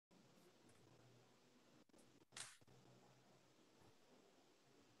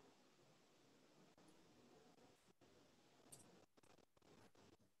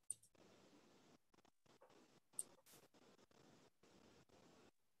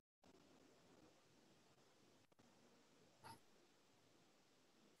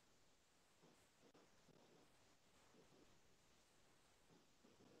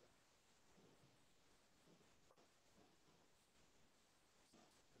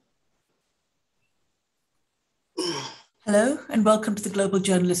Hello, and welcome to the Global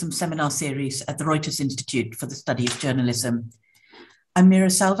Journalism Seminar Series at the Reuters Institute for the Study of Journalism. I'm Mira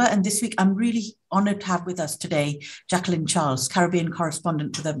Salva, and this week I'm really honored to have with us today Jacqueline Charles, Caribbean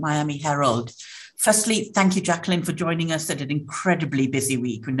correspondent to the Miami Herald. Firstly, thank you, Jacqueline, for joining us at an incredibly busy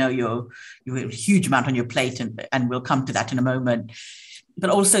week. We know you have a huge amount on your plate, and we'll come to that in a moment. But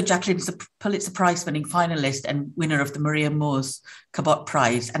also, Jacqueline is a Pulitzer Prize-winning finalist and winner of the Maria Moores Cabot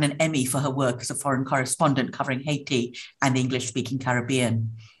Prize and an Emmy for her work as a foreign correspondent covering Haiti and the English-speaking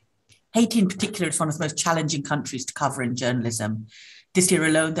Caribbean. Haiti in particular is one of the most challenging countries to cover in journalism. This year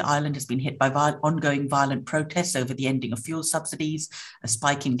alone, the island has been hit by ongoing violent protests over the ending of fuel subsidies, a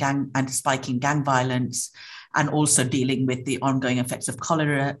spike in gang violence, and also dealing with the ongoing effects of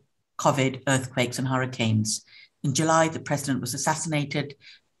cholera, COVID, earthquakes, and hurricanes. In July, the president was assassinated.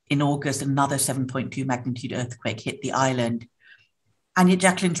 In August, another 7.2 magnitude earthquake hit the island. And yet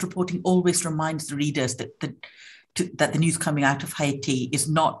Jacqueline's reporting always reminds the readers that the news coming out of Haiti is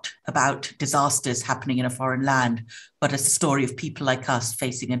not about disasters happening in a foreign land, but as a story of people like us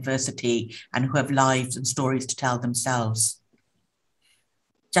facing adversity and who have lives and stories to tell themselves.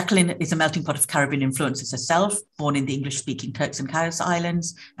 Jacqueline is a melting pot of Caribbean influences herself, born in the English-speaking Turks and Caicos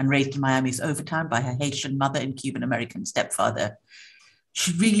Islands and raised in Miami's Overtown by her Haitian mother and Cuban-American stepfather.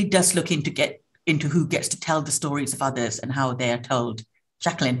 She really does look into who gets to tell the stories of others and how they are told.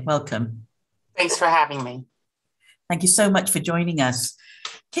 Jacqueline, welcome. Thanks for having me. Thank you so much for joining us.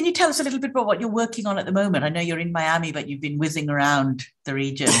 Can you tell us a little bit about what you're working on at the moment? I know you're in Miami, but you've been whizzing around the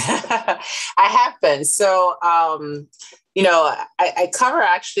region. I have been. So, I cover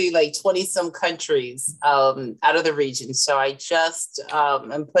actually like 20 some countries out of the region. So I just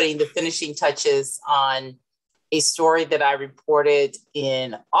am putting the finishing touches on a story that I reported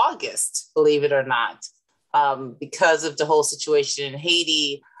in August, believe it or not, because of the whole situation in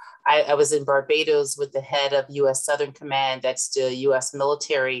Haiti. I was in Barbados with the head of U.S. Southern Command. That's the U.S.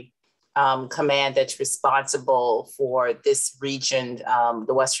 military command that's responsible for this region,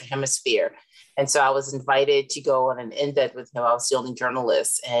 the Western Hemisphere. And so I was invited to go on an in-depth with him. I was the only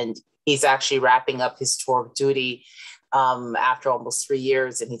journalist, and he's actually wrapping up his tour of duty after almost 3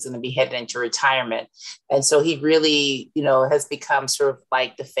 years, and he's going to be headed into retirement. And so he really, has become sort of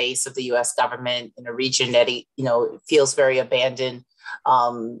like the face of the U.S. government in a region that he, feels very abandoned,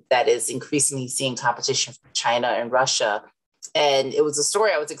 that is increasingly seeing competition from China and Russia. And it was a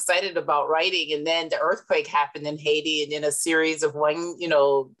story I was excited about writing. And then the earthquake happened in Haiti, and then a series of one,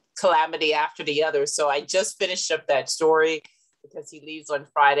 calamity after the other. So I just finished up that story because he leaves on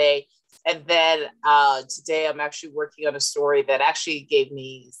Friday. And then today I'm actually working on a story that actually gave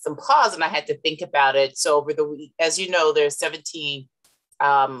me some pause, and I had to think about it. So over the week, as you know, there's 17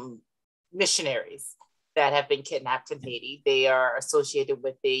 missionaries that have been kidnapped in Haiti. They are associated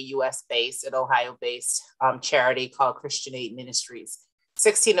with a US-based and Ohio-based charity called Christian Aid Ministries.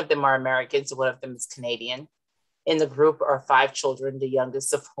 16 of them are Americans, and one of them is Canadian. In the group are 5 children, the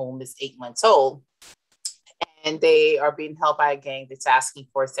youngest of whom is 8 months old. And they are being held by a gang that's asking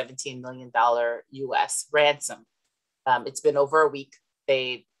for a $17 million US ransom. It's been over a week.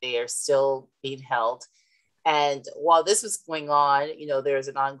 They are still being held. And while this was going on, there's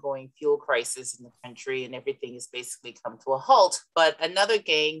an ongoing fuel crisis in the country, and everything has basically come to a halt. But another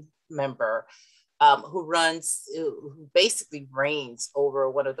gang member who basically reigns over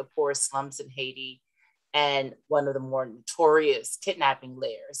one of the poorest slums in Haiti and one of the more notorious kidnapping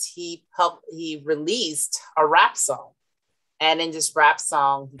layers, he released a rap song. And in this rap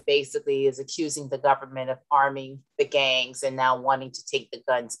song, he basically is accusing the government of arming the gangs and now wanting to take the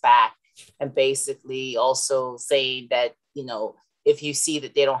guns back. And basically also saying that, if you see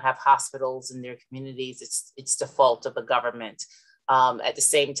that they don't have hospitals in their communities, it's the fault of the government. At the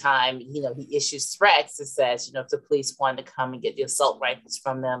same time, he issues threats that says, if the police wanted to come and get the assault rifles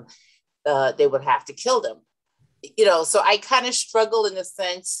from them, they would have to kill them. So I kind of struggle in a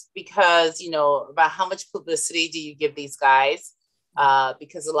sense because, about how much publicity do you give these guys?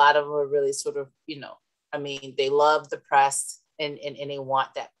 Because a lot of them are really sort of, they love the press and they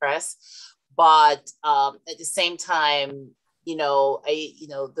want that press. But at the same time,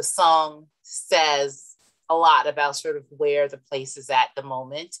 the song says a lot about sort of where the place is at the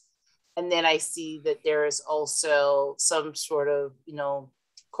moment. And then I see that there is also some sort of,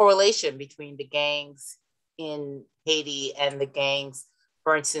 correlation between the gangs in Haiti and the gangs,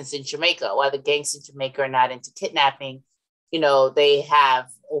 for instance, in Jamaica. While the gangs in Jamaica are not into kidnapping, they have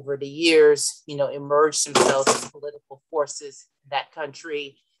over the years, emerged themselves as political forces in that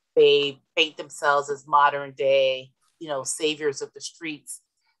country. They paint themselves as modern day, saviors of the streets.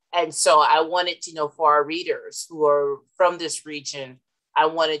 And so I wanted to know for our readers who are from this region, I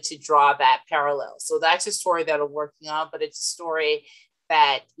wanted to draw that parallel. So that's a story that I'm working on, but it's a story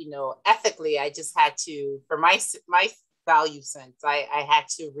that, ethically, I just had to, for my value sense, I had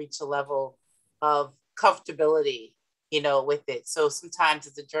to reach a level of comfortability, with it. So sometimes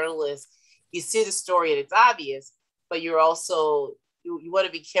as a journalist, you see the story and it's obvious, but you're also, you want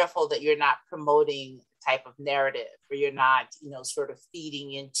to be careful that you're not promoting a type of narrative, or you're not, sort of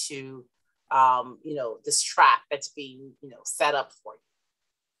feeding into, this trap that's being, set up for you.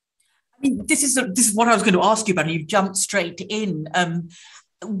 I mean, this is what I was going to ask you about. You've jumped straight in.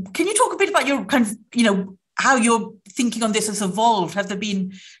 Can you talk a bit about your kind of, how your thinking on this has evolved? Have there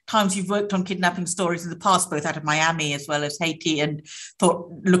been times you've worked on kidnapping stories in the past, both out of Miami as well as Haiti, and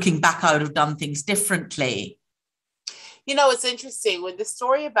thought, looking back, I would have done things differently? It's interesting. When the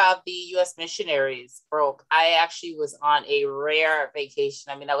story about the U.S. missionaries broke, I actually was on a rare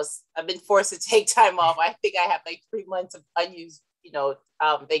vacation. I mean, I've been forced to take time off. I think I have like 3 months of unused,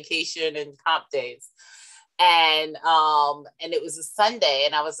 vacation and comp days. And it was a Sunday,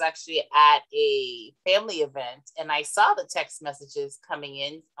 and I was actually at a family event, and I saw the text messages coming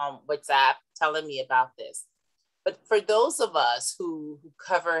in on WhatsApp telling me about this. But for those of us who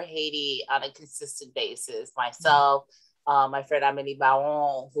cover Haiti on a consistent basis, myself, my friend Amélie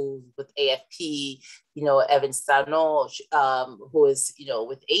Baron, who's with AFP, Evan Stano, who is,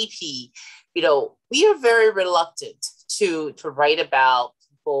 with AP, we are very reluctant to write about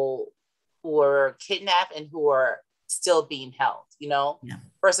people who are kidnapped and who are still being held, Yeah.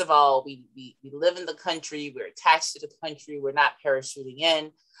 First of all, we live in the country, we're attached to the country, we're not parachuting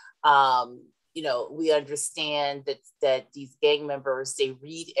in. We understand that these gang members, they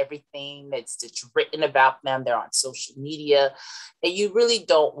read everything that's written about them. They're on social media, and you really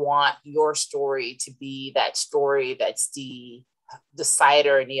don't want your story to be that story that's the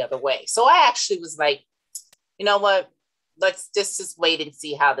decider any other way. So I actually was like, you know what? Let's just wait and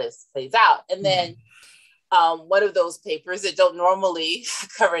see how this plays out. And then one of those papers that don't normally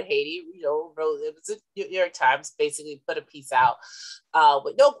cover Haiti, wrote, it was the New York Times, basically put a piece out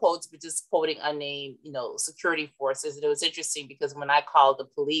with no quotes, but just quoting unnamed, security forces. And it was interesting because when I called the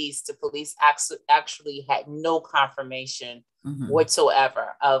police actually had no confirmation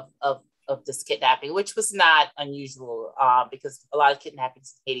whatsoever of this kidnapping, which was not unusual because a lot of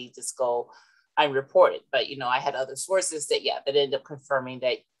kidnappings in Haiti just go unreported. But, I had other sources that ended up confirming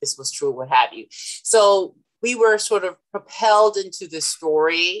that this was true, what have you. So we were sort of propelled into the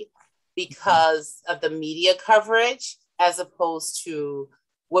story because of the media coverage, as opposed to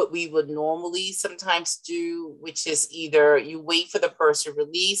what we would normally sometimes do, which is either you wait for the person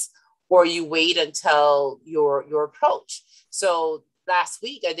release or you wait until your approach. So last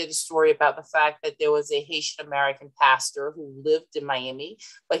week, I did a story about the fact that there was a Haitian American pastor who lived in Miami,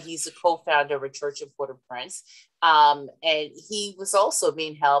 but he's a co-founder of a church in Port-au-Prince. And he was also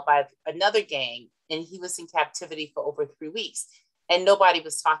being held by another gang, and he was in captivity for over 3 weeks. And nobody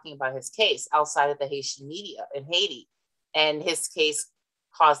was talking about his case outside of the Haitian media in Haiti. And his case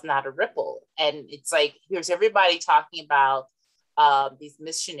caused not a ripple. And it's like, here's everybody talking about these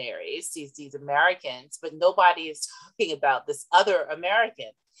missionaries, these Americans, but nobody is talking about this other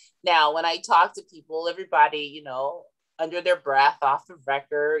American. Now, when I talk to people, everybody, under their breath, off the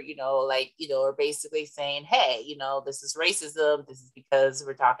record, are basically saying, hey, this is racism. This is because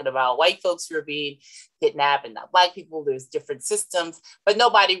we're talking about white folks who are being kidnapped and not Black people. There's different systems, but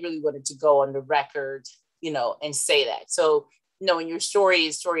nobody really wanted to go on the record, and say that. So, in your story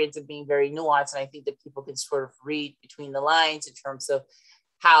ends up being very nuanced. And I think that people can sort of read between the lines in terms of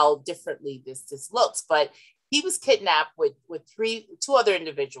how differently this looks. But he was kidnapped with two other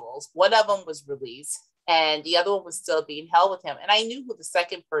individuals. One of them was released, and the other one was still being held with him. And I knew who the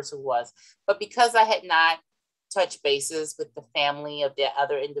second person was, but because I had not touched bases with the family of the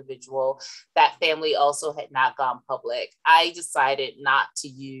other individual, that family also had not gone public, I decided not to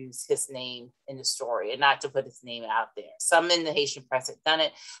use his name in the story and not to put his name out there. Some in the Haitian press had done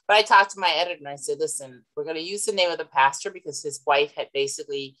it, but I talked to my editor and I said, listen, we're going to use the name of the pastor because his wife had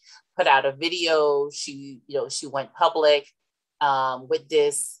basically put out a video. She went public with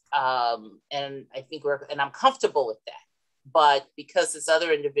this. And I think and I'm comfortable with that. But because this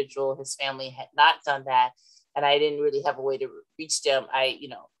other individual, his family had not done that, and I didn't really have a way to reach them, I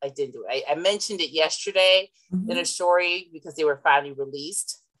didn't do it. I mentioned it yesterday in a story because they were finally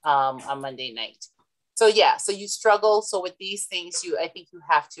released on Monday night. So you struggle. So with these things, I think you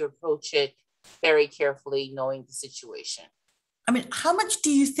have to approach it very carefully, knowing the situation. I mean, how much do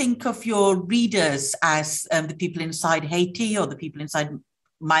you think of your readers as the people inside Haiti or the people inside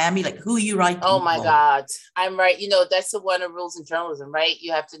Miami? Like, who are you writing for? Oh my God, I'm right. That's the one of the rules in journalism, right?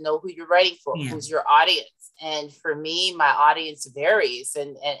 You have to know who you're writing for, who's your audience. And for me, my audience varies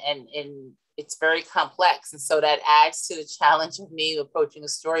and it's very complex. And so that adds to the challenge of me approaching a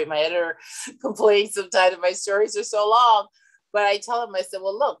story. My editor complains sometimes that my stories are so long, but I tell him, I said,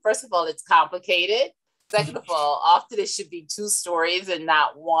 well, look, first of all, it's complicated. Second of all, often it should be 2 stories and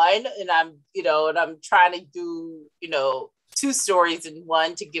not one. And I'm trying to do, 2 stories in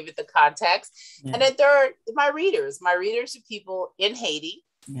one to give it the context. Yeah. And then third, my readers are people in Haiti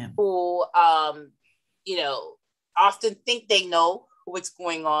who, often think they know what's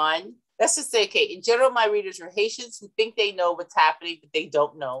going on. Let's just say, okay, in general, my readers are Haitians who think they know what's happening, but they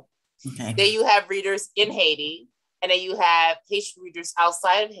don't know. Okay. Then you have readers in Haiti, and then you have Haitian readers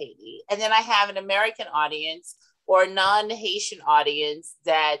outside of Haiti. And then I have an American audience or a non-Haitian audience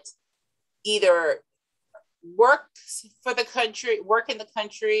that either work in the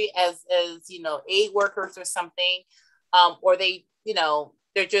country as aid workers or something, or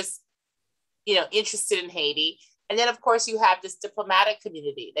they're just, interested in Haiti. And then, of course, you have this diplomatic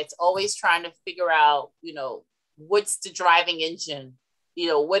community that's always trying to figure out, what's the driving engine,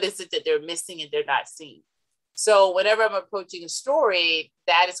 what is it that they're missing and they're not seeing. So whenever I'm approaching a story,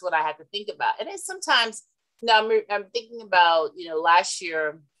 that is what I have to think about. And then sometimes, I'm thinking about, last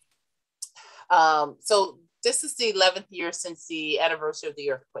year. So this is the 11th year since the anniversary of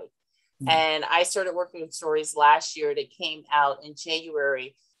the earthquake. Mm-hmm. And I started working on stories last year that came out in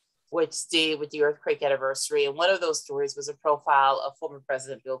January, which did with the earthquake anniversary. And one of those stories was a profile of former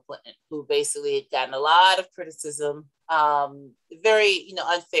President Bill Clinton, who basically had gotten a lot of criticism, very,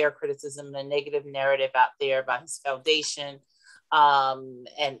 unfair criticism and a negative narrative out there about his foundation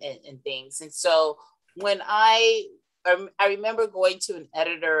and things. And so when I remember going to an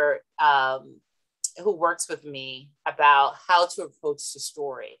editor who works with me about how to approach the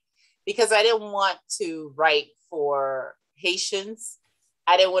story, because I didn't want to write for Haitians.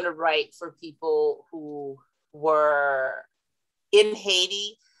 I didn't want to write for people who were in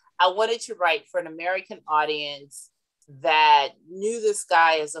Haiti. I wanted to write for an American audience that knew this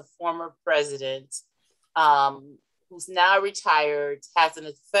guy as a former president, who's now retired, has an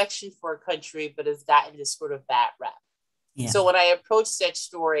affection for a country, but has gotten this sort of bad rap. Yeah. So when I approached that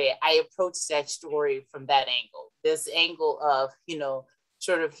story from that angle, this angle of,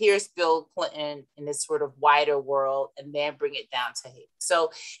 sort of here's Bill Clinton in this sort of wider world, and then bring it down to Haiti.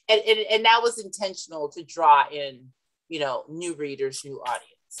 So, and that was intentional to draw in, new readers, new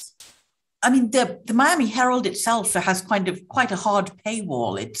audience. I mean, the Miami Herald itself has quite a hard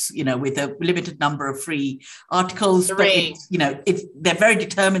paywall. It's, with a limited number of free articles, but they're very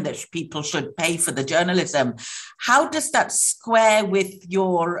determined that people should pay for the journalism. How does that square with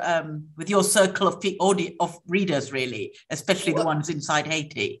your circle of readers, really, especially the ones inside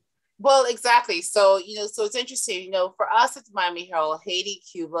Haiti? Well, exactly. So, so it's interesting, for us at the Miami Herald, Haiti,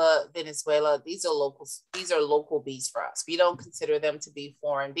 Cuba, Venezuela, these are local beats for us. We don't consider them to be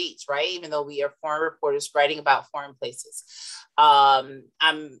foreign beats, right? Even though we are foreign reporters writing about foreign places. I'm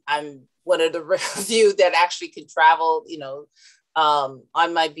one of the few that actually can travel, on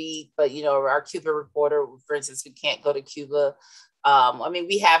my beat, but, our Cuba reporter, for instance, we can't go to Cuba.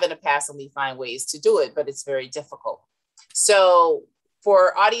 We have in the past and we find ways to do it, but it's very difficult. So,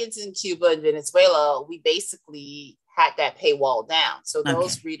 for audiences in Cuba and Venezuela, we basically had that paywall down. So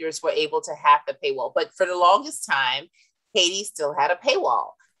those readers were able to have the paywall. But for the longest time, Haiti still had a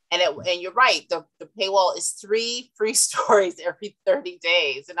paywall. And you're right, the paywall is 3 free stories every 30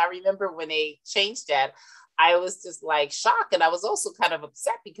 days. And I remember when they changed that, I was just like shocked. And I was also kind of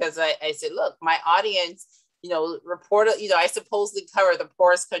upset because I said, look, my audience, reporter, I supposedly cover the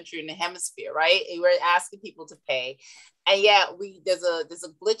poorest country in the hemisphere, right? And we're asking people to pay. And yeah, there's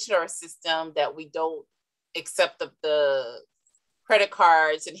a glitch in our system that we don't accept the credit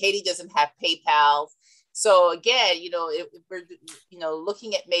cards, and Haiti doesn't have PayPal. So again, if we're,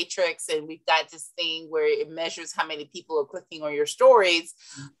 looking at Matrix and we've got this thing where it measures how many people are clicking on your stories,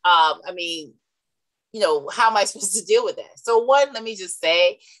 how am I supposed to deal with that? So one, let me just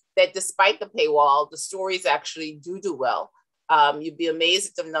say that despite the paywall, the stories actually do well. You'd be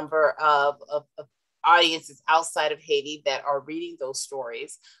amazed at the number of audiences outside of Haiti that are reading those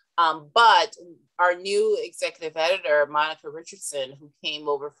stories. But our new executive editor, Monica Richardson, who came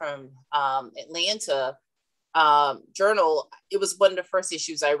over from Atlanta Journal, it was one of the first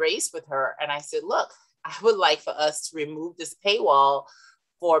issues I raised with her. And I said, look, I would like for us to remove this paywall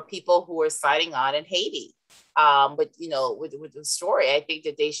for people who are signing on in Haiti. With the story, I think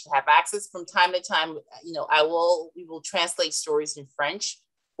that they should have access from time to time. We will translate stories in French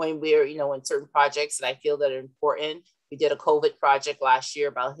when we're, in certain projects that I feel that are important. We did a COVID project last year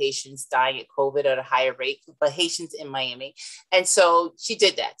about Haitians dying at COVID at a higher rate, but Haitians in Miami. And so she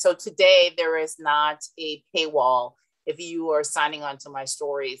did that. So today there is not a paywall if you are signing on to my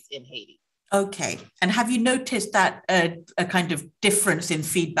stories in Haiti. Okay. And have you noticed that a kind of difference in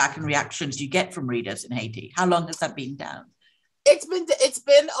feedback and reactions you get from readers in Haiti? How long has that been down? It's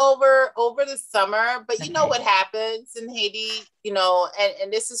been over the summer, but you know what happens in Haiti,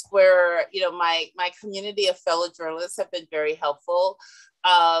 and this is where, my community of fellow journalists have been very helpful.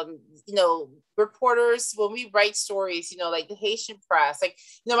 Reporters, when we write stories, like the Haitian press, like,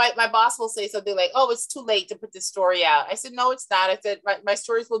 my boss will say something like, oh, it's too late to put this story out. I said, no, it's not. I said, my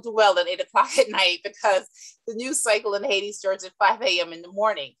stories will do well at 8:00 at night because the news cycle in Haiti starts at 5 a.m. in the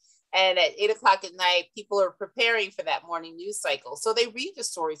morning. And at 8:00 at night, people are preparing for that morning news cycle. So they read the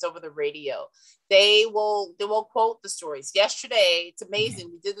stories over the radio. They will quote the stories. Yesterday, it's amazing.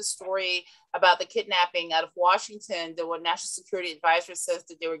 We did a story about the kidnapping out of Washington. The National Security Advisor says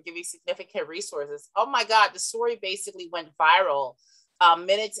that they were giving significant resources. Oh my God, the story basically went viral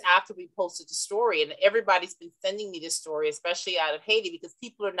minutes after we posted the story. And everybody's been sending me this story, especially out of Haiti, because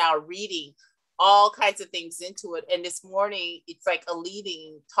people are now reading all kinds of things into it. And this morning, it's like a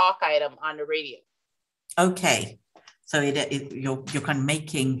leading talk item on the radio. Okay. So you're kind of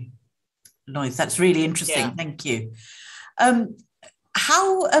making noise. That's really interesting. Yeah. Thank you. Let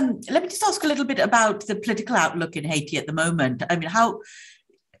me just ask a little bit about the political outlook in Haiti at the moment. I mean,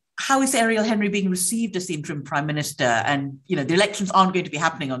 how is Ariel Henry being received as the interim prime minister? And, the elections aren't going to be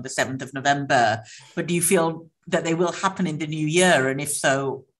happening on the 7th of November, but do you feel that they will happen in the new year? And if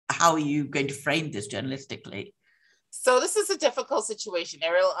so, how are you going to frame this journalistically? So this is a difficult situation.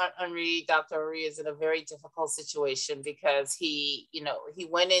 Ariel Henry, Dr. Henry is in a very difficult situation because he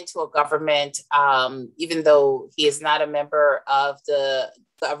went into a government, even though he is not a member of the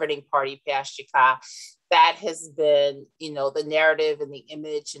governing party, PHTK, that has been, the narrative and the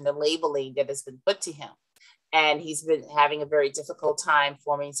image and the labeling that has been put to him. And he's been having a very difficult time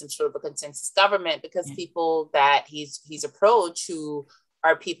forming some sort of a consensus government because people that he's approached who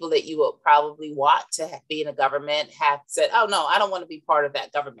are people that you will probably want to be in a government have said, oh, no, I don't want to be part of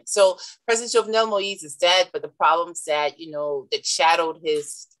that government. So President Jovenel Moïse is dead, but the problems that, that shadowed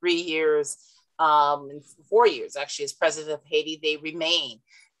his 3 years, 4 years, actually, as president of Haiti, they remain.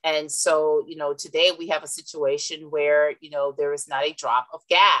 And so, today we have a situation where, there is not a drop of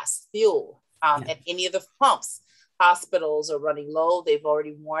gas, fuel at any of the pumps. Hospitals are running low. They've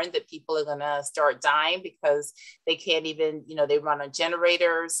already warned that people are going to start dying because they can't even, they run on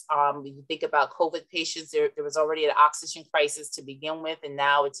generators. When you think about COVID patients, there was already an oxygen crisis to begin with, and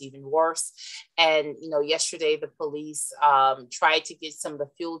now it's even worse. And, yesterday the police tried to get some of the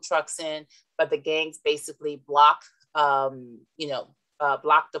fuel trucks in, but the gangs basically block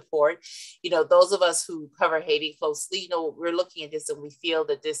the port. Those of us who cover Haiti closely, we're looking at this and we feel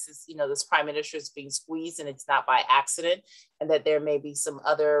that this is, this prime minister is being squeezed and it's not by accident, and that there may be some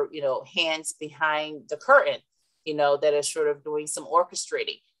other, hands behind the curtain, that are sort of doing some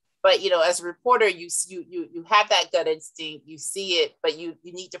orchestrating. But, as a reporter, you have that gut instinct, you see it, but you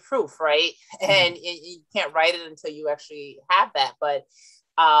need the proof, right? And you can't write it until you actually have that. But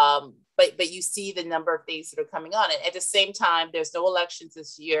you see the number of things that are coming on. And at the same time, there's no elections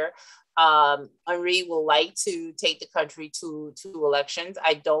this year. Henry will like to take the country to elections.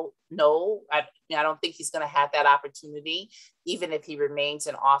 I don't know. I don't think he's going to have that opportunity, even if he remains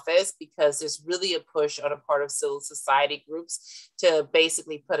in office, because there's really a push on a part of civil society groups to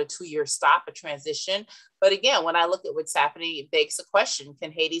basically put a 2-year stop, a transition. But again, when I look at what's happening, it begs the question,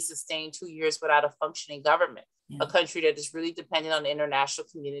 can Haiti sustain 2 years without a functioning government? A country that is really dependent on the international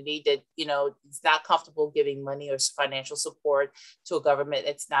community, that, is not comfortable giving money or financial support to a government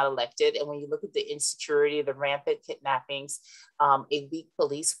that's not elected. And when you look at the insecurity, the rampant kidnappings, a weak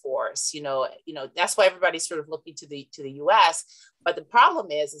police force, that's why everybody's sort of looking to the US. But the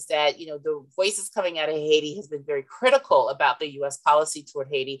problem is that, the voices coming out of Haiti has been very critical about the US policy toward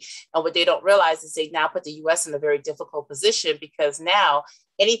Haiti. And what they don't realize is they now put the US in a very difficult position, because now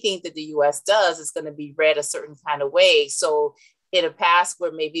anything that the US does is going to be read a certain kind of way. So in a past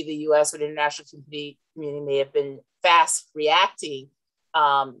where maybe the US or the international community may have been fast reacting,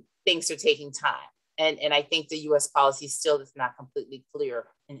 things are taking time. And I think the US policy still is not completely clear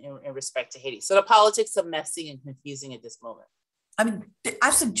in respect to Haiti. So the politics are messy and confusing at this moment. I mean,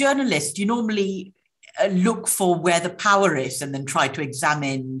 as a journalist, you normally look for where the power is and then try to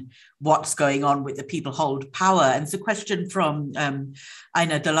examine what's going on with the people hold power. And it's a question from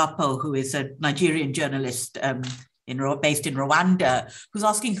Aina Dolapo, who is a Nigerian journalist based in Rwanda, who's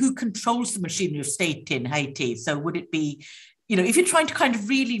asking who controls the machinery of state in Haiti. So would it be, if you're trying to kind of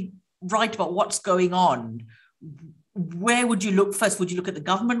really write about what's going on, where would you look first? Would you look at the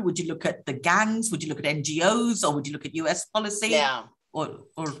government? Would you look at the gangs? Would you look at NGOs, or would you look at US policy? Yeah. Or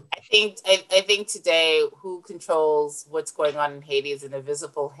I think today who controls what's going on in Haiti is an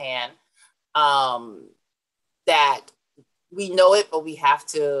invisible hand, that we know it, but we have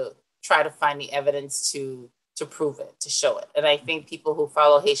to try to find the evidence to prove it, to show it. And I think people who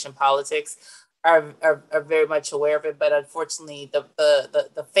follow Haitian politics are very much aware of it. But unfortunately,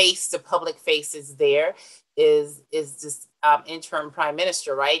 the face, the public face is there, is this interim prime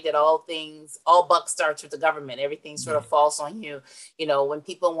minister, right? That all buck starts with the government. Everything sort of falls on you. You know, when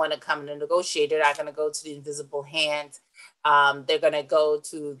people want to come and negotiate, they're not going to go to the invisible hand. They're going to go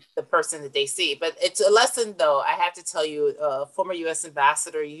to the person that they see. But it's a lesson, though. I have to tell you, former U.S.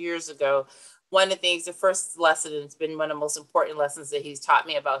 ambassador years ago, one of the things, the first lesson, and it's been one of the most important lessons that he's taught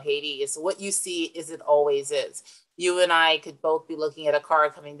me about Haiti, is what you see is it always is. You and I could both be looking at a car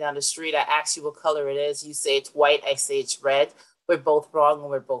coming down the street. I ask you what color it is. You say it's white. I say it's red. We're both wrong and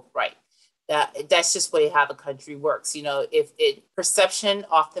we're both right. That's just how the country works. You know, if perception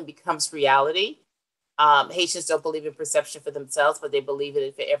often becomes reality. Haitians don't believe in perception for themselves, but they believe in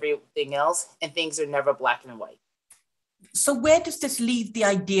it for everything else. And things are never black and white. So where does this leave the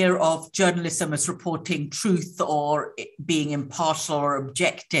idea of journalism as reporting truth or being impartial or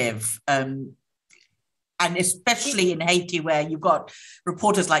objective? And especially in Haiti, where you've got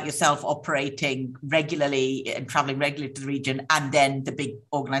reporters like yourself operating regularly and traveling regularly to the region, and then the big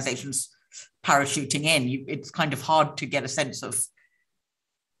organizations parachuting in. It's kind of hard to get a sense of.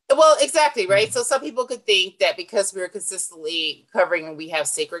 Well, exactly, right? So some people could think that because we're consistently covering and we have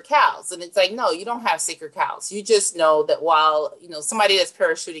sacred cows, and it's like, no, you don't have sacred cows. You just know that while, somebody that's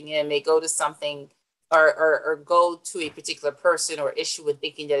parachuting in may go to something or go to a particular person or issue with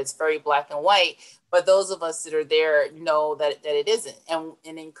thinking that it's very black and white, but those of us that are there know that it isn't. And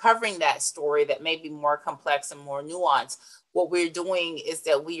in covering that story that may be more complex and more nuanced, what we're doing is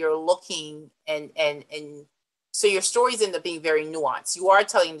that we are looking and so your stories end up being very nuanced. You are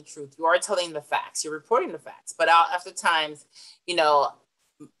telling the truth. You are telling the facts. You're reporting the facts. But after times,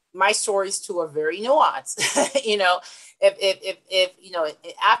 my stories too are very nuanced.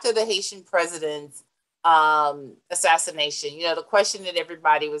 If after the Haitian president's assassination, the question that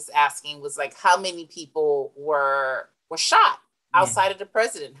everybody was asking was like, how many people were shot outside of the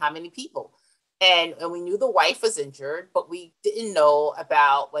president? How many people? And we knew the wife was injured, but we didn't know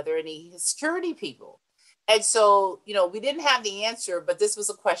about whether any security people. And so, we didn't have the answer, but this was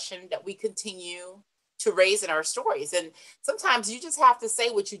a question that we continue to raise in our stories. And sometimes you just have to say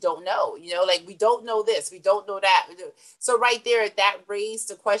what you don't know, like we don't know this, we don't know that. So right there, that raised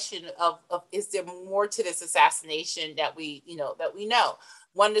the question of is there more to this assassination that we know?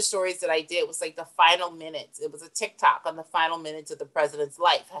 One of the stories that I did was like the final minutes. It was a TikTok on the final minutes of the president's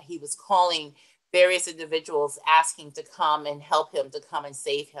life. How he was calling various individuals asking to come and help him, to come and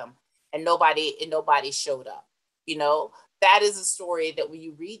save him. And nobody showed up. That is a story that when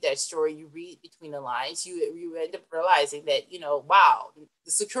you read that story, you read between the lines, you end up realizing that, wow,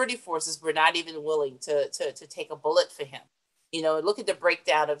 the security forces were not even willing to take a bullet for him. Look at the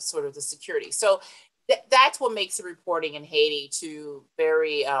breakdown of sort of the security. So that's what makes the reporting in Haiti to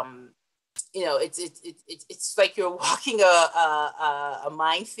very, it's like you're walking a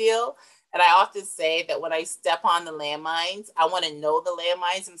minefield. And I often say that when I step on the landmines, I want to know the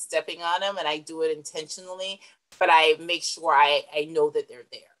landmines I'm stepping on them, and I do it intentionally, but I make sure I know that they're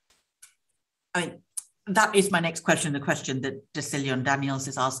there. I mean, that is my next question, the question that Decillion Daniels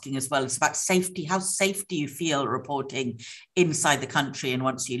is asking as well. It's about safety. How safe do you feel reporting inside the country and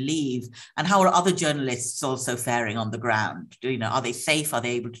once you leave? And how are other journalists also faring on the ground? Are they safe? Are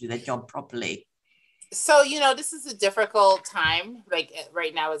they able to do their job properly? So, this is a difficult time, like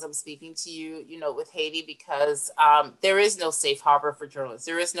right now as I'm speaking to you, with Haiti, because there is no safe harbor for journalists.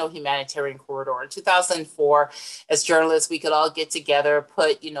 There is no humanitarian corridor. In 2004, as journalists, we could all get together,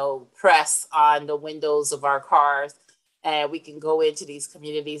 put, press on the windows of our cars, and we can go into these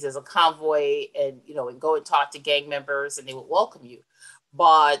communities as a convoy and, and go and talk to gang members, and they would welcome you.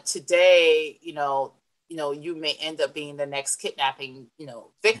 But today, you may end up being the next kidnapping,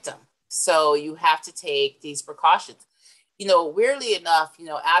 victim. So you have to take these precautions. Weirdly enough,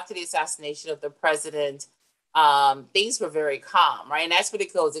 after the assassination of the president, things were very calm, right? And that's what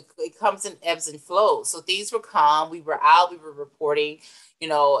it goes. It comes in ebbs and flows. So things were calm. We were out. We were reporting,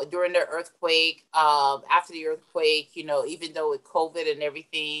 during the earthquake, after the earthquake, even though with COVID and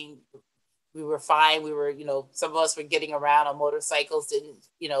everything, we were fine. We were, some of us were getting around on motorcycles.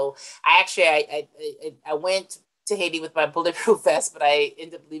 I went to Haiti with my bulletproof vest, but I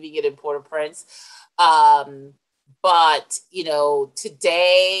ended up leaving it in Port-au-Prince. But,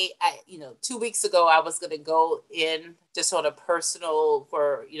 today, 2 weeks ago, I was going to go in just on a personal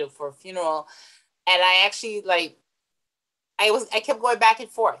for a funeral. And I actually I kept going back and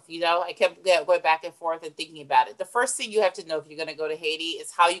forth, I kept going back and forth and thinking about it. The first thing you have to know if you're going to go to Haiti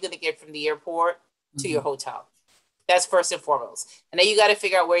is how you're going to get from the airport to your hotel. That's first and foremost. And then you got to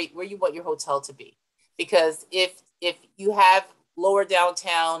figure out where you want your hotel to be. Because if you have lower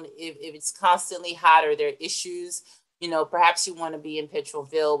downtown, if it's constantly hot or there are issues, perhaps you want to be in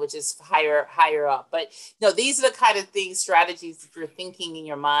Petroville, which is higher up. But these are the kind of things, strategies that you're thinking in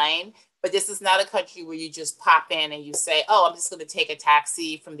your mind. But this is not a country where you just pop in and you say, "Oh, I'm just going to take a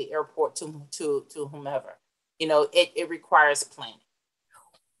taxi from the airport to whomever." It requires planning.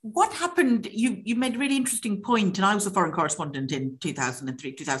 What happened? You made a really interesting point, and I was a foreign correspondent in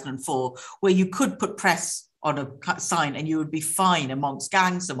 2003, 2004, where you could put press on a sign and you would be fine amongst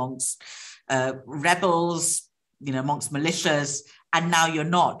gangs, amongst rebels, amongst militias, and now you're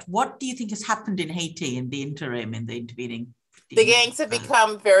not. What do you think has happened in Haiti in the interim, in the intervening? The gangs have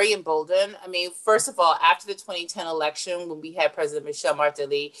become very emboldened. I mean, first of all, after the 2010 election, when we had President Michel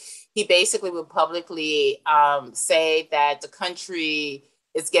Martelly, he basically would publicly say that the country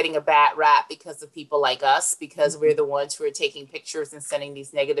is getting a bad rap because of people like us, because we're the ones who are taking pictures and sending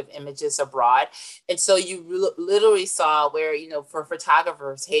these negative images abroad. And so you literally saw where, for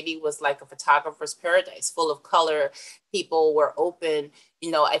photographers, Haiti was like a photographer's paradise, full of color. People were open,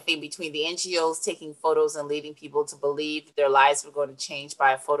 I think between the NGOs taking photos and leading people to believe their lives were going to change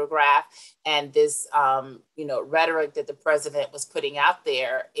by a photograph. And this, rhetoric that the president was putting out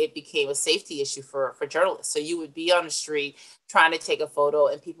there, it became a safety issue for journalists. So you would be on the street trying to take a photo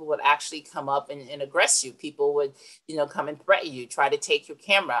and people would actually come up and aggress you. People would, come and threaten you, try to take your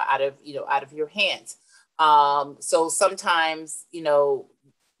camera out of your hands. So sometimes,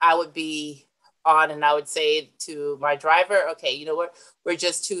 I would be on and I would say to my driver, okay, you know what? We're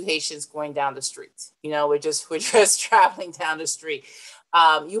just two Haitians going down the street. We're just traveling down the street.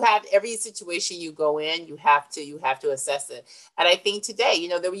 You have every situation you go in, you have to assess it. And I think today,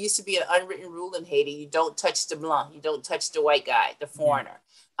 there used to be an unwritten rule in Haiti: you don't touch the blanc, you don't touch the white guy, the foreigner.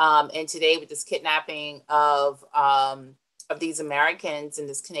 And today, with this kidnapping of these Americans and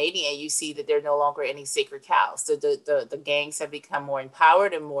this Canadian, you see that there are no longer any sacred cows. So the gangs have become more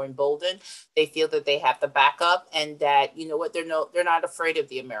empowered and more emboldened. They feel that they have the backup, and that they're not afraid of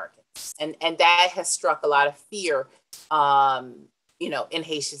the Americans, and that has struck a lot of fear. In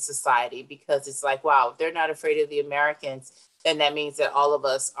Haitian society, because it's like, wow, if they're not afraid of the Americans, then that means that all of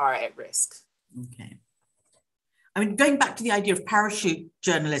us are at risk. Okay. I mean, going back to the idea of parachute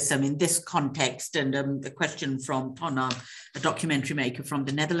journalism in this context, and a question from Tonna, a documentary maker from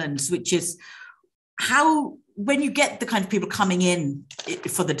the Netherlands, which is how, when you get the kind of people coming in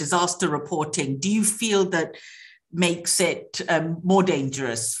for the disaster reporting, do you feel that makes it more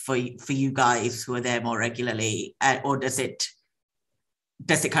dangerous for you guys who are there more regularly, or does it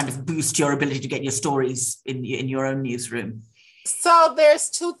kind of boost your ability to get your stories in your own newsroom? So there's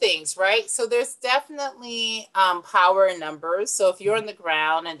two things, right? So there's definitely power in numbers. So if you're on the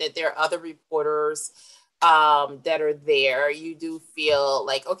ground and that there are other reporters that are there, you do feel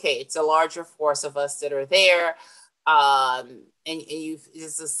like, okay, it's a larger force of us that are there. And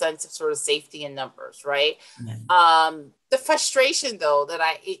there's a sense of sort of safety in numbers, right? Yeah. The frustration, though, that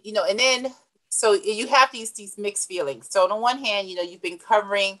and then, so you have these mixed feelings. So on the one hand, you've been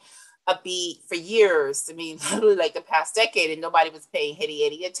covering a beat for years. I mean, literally like the past decade, and nobody was paying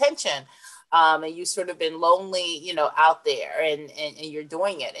any attention. And you sort of been lonely, out there, and you're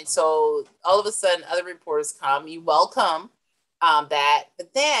doing it. And so all of a sudden, other reporters come, you welcome that,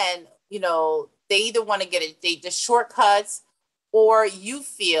 but then, they either want to get the shortcuts, or you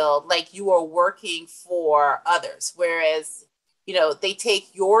feel like you are working for others. Whereas, they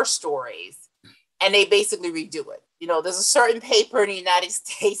take your stories and they basically redo it. There's a certain paper in the United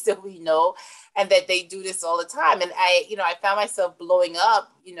States that we know, and that they do this all the time. And I found myself blowing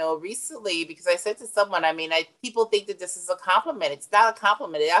up, recently, because I said to someone, people think that this is a compliment. It's not a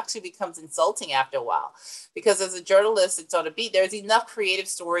compliment. It actually becomes insulting after a while, because as a journalist, it's on a beat. There's enough creative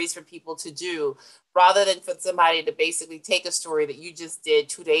stories for people to do, rather than for somebody to basically take a story that you just did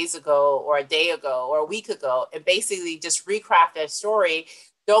 2 days ago or a day ago or a week ago and basically just recraft that story.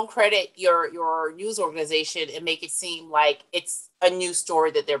 Don't credit your news organization and make it seem like it's a new story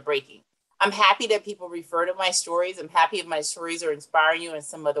that they're breaking. I'm happy that people refer to my stories. I'm happy if my stories are inspiring you in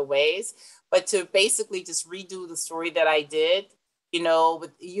some other ways. But to basically just redo the story that I did,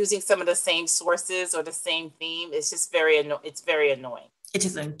 with using some of the same sources or the same theme, it's just very annoying. It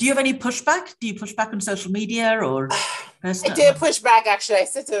is. Do you have any pushback? Do you push back on social media or? I did push back, actually. I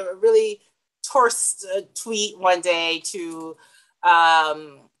sent a really terse tweet one day to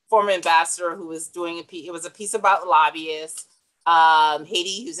former ambassador who was doing it was a piece about lobbyists,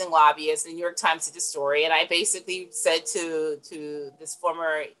 Haiti using lobbyists. The New York Times did the story, and I basically said to this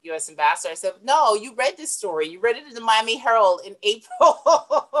former U.S. ambassador, I said, "No, you read this story. You read it in the Miami Herald in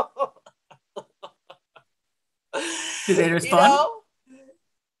April." Did they respond?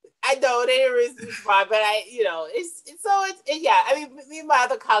 I know they didn't respond, but yeah. I mean, me and my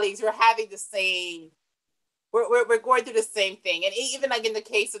other colleagues were having the same. We're going through the same thing, and even like in the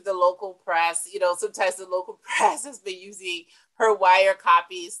case of the local press, sometimes the local press has been using her wire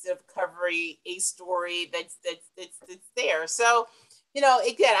copies of covering a story that's there. So,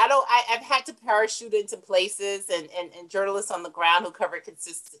 again, I've had to parachute into places, and journalists on the ground who cover it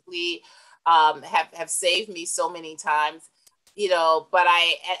consistently have saved me so many times. But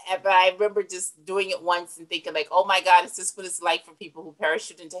I remember just doing it once and thinking like, oh my God, is this what it's like for people who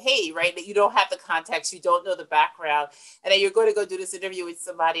parachute into Haiti, right? That you don't have the context, you don't know the background, and then you're going to go do this interview with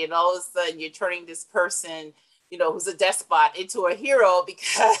somebody, and all of a sudden you're turning this person, who's a despot, into a hero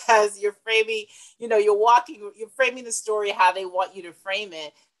because you're framing, you're framing the story how they want you to frame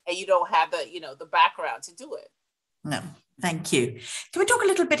it, and you don't have the background to do it. No. Thank you. Can we talk a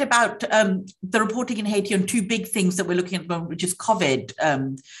little bit about the reporting in Haiti on two big things that we're looking at, which is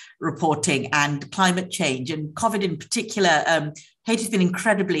COVID reporting and climate change, and COVID in particular. Haiti's been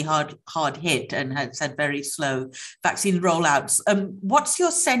incredibly hard hit and has had very slow vaccine rollouts. What's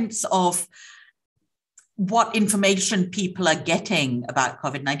your sense of what information people are getting about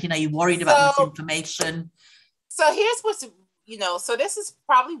COVID-19? Are you worried about misinformation? So here's what's so this is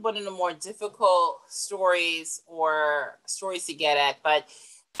probably one of the more difficult stories to get at. But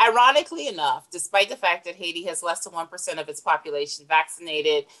ironically enough, despite the fact that Haiti has less than 1% of its population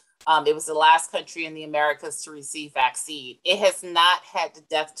vaccinated, it was the last country in the Americas to receive vaccine. It has not had the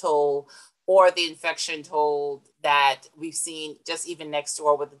death toll or the infection toll that we've seen just even next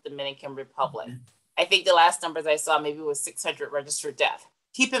door with the Dominican Republic. Mm-hmm. I think the last numbers I saw maybe was 600 registered deaths.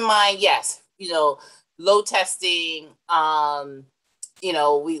 Keep in mind, yes, low testing,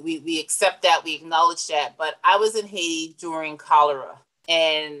 we accept that, we acknowledge that. But I was in Haiti during cholera.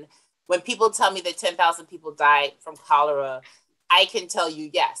 And when people tell me that 10,000 people died from cholera, I can tell you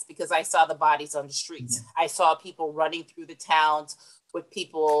yes, because I saw the bodies on the streets. Mm-hmm. I saw people running through the towns with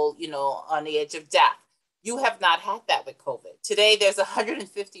people, on the edge of death. You have not had that with COVID. Today, there's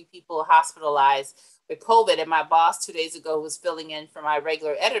 150 people hospitalized with COVID. And my boss 2 days ago was filling in for my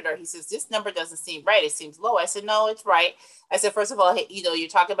regular editor. He says, this number doesn't seem right. It seems low. I said, no, it's right. I said, first of all, you're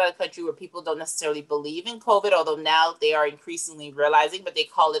talking about a country where people don't necessarily believe in COVID, although now they are increasingly realizing, but they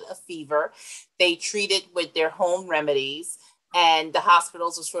call it a fever. They treat it with their home remedies, and the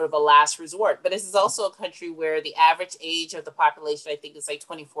hospitals are sort of a last resort. But this is also a country where the average age of the population, I think, is like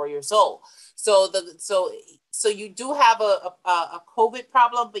 24 years old. So you do have a COVID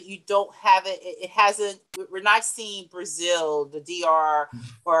problem, but you don't have it. It hasn't. We're not seeing Brazil, the DR,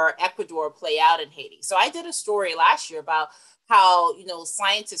 or Ecuador play out in Haiti. So I did a story last year about how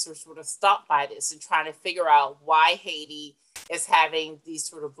scientists were sort of stopped by this and trying to figure out why Haiti is having these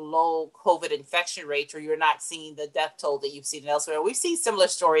sort of low COVID infection rates, or you're not seeing the death toll that you've seen elsewhere. We've seen similar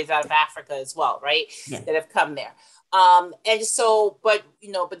stories out of Africa as well, right? Yeah. That have come there. But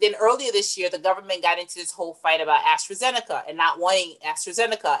then earlier this year, the government got into this whole fight about AstraZeneca and not wanting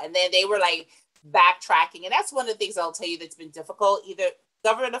AstraZeneca. And then they were like backtracking. And that's one of the things I'll tell you that's been difficult, either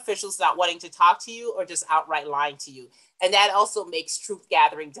government officials not wanting to talk to you or just outright lying to you. And that also makes truth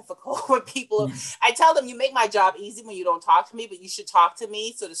gathering difficult when people, I tell them, you make my job easy when you don't talk to me, but you should talk to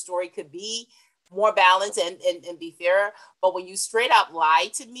me so the story could be more balanced and be fairer. But when you straight up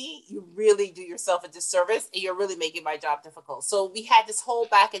lie to me, you really do yourself a disservice, and you're really making my job difficult. So we had this whole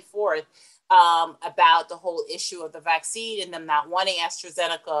back and forth about the whole issue of the vaccine and them not wanting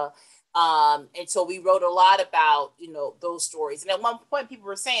AstraZeneca. And so we wrote a lot about, those stories. And at one point, people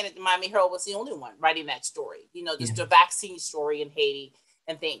were saying that the Miami Herald was the only one writing that story, the vaccine story in Haiti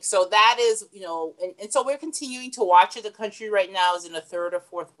and things. So that is, and so we're continuing to watch it. The country right now is in a third or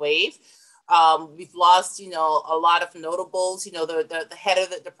fourth wave. We've lost, a lot of notables. The head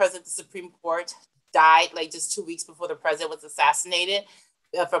of the president of the Supreme Court died like just 2 weeks before the president was assassinated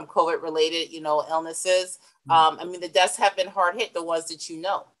from COVID-related, illnesses. I mean, the deaths have been hard hit, the ones that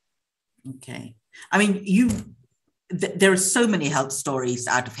Okay. I mean, there are so many health stories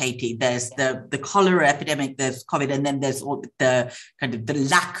out of Haiti. There's the cholera epidemic, there's COVID, and then there's all the kind of the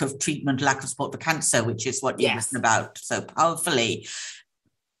lack of treatment, lack of support for cancer, which is what you've written about so powerfully.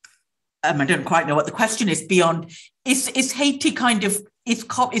 I don't quite know what the question is beyond. Is Haiti kind of is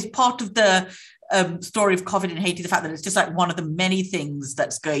part of the story of COVID in Haiti, the fact that it's just like one of the many things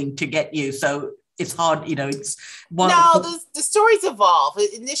that's going to get you. So it's hard, it's one. No, the stories evolve.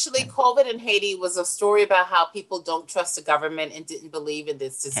 Initially, COVID in Haiti was a story about how people don't trust the government and didn't believe in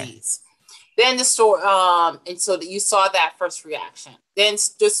this disease. Okay. Then the story, and so that you saw that first reaction. Then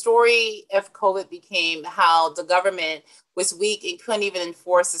the story of COVID became how the government was weak and couldn't even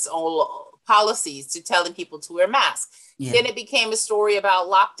enforce its own policies to telling people to wear masks. Yeah. Then it became a story about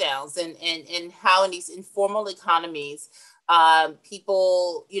lockdowns and how in these informal economies,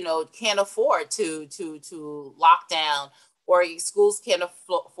 people, can't afford to lock down, or schools can't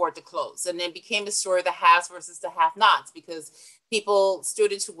afford to close. And then became a story of the haves versus the have-nots, because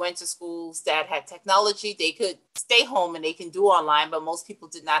students who went to schools that had technology, they could stay home and they can do online, but most people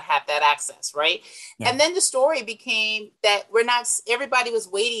did not have that access, right? Yeah. And then the story became that everybody was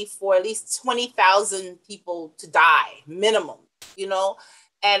waiting for at least 20,000 people to die, minimum,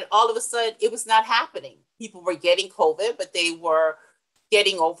 and all of a sudden it was not happening. People were getting COVID, but they were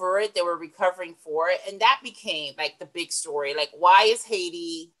getting over it. They were recovering for it. And that became like the big story. Like, why is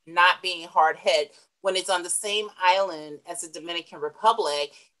Haiti not being hard hit when it's on the same island as the Dominican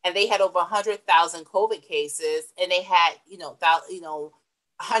Republic, and they had over 100,000 COVID cases, and they had,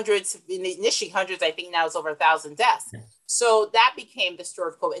 hundreds, initially hundreds, I think now it's over 1,000 deaths. Yeah. So that became the story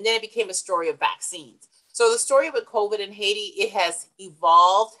of COVID. And then it became a story of vaccines. So the story with COVID in Haiti, it has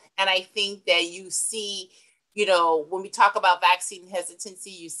evolved. And I think that you see, when we talk about vaccine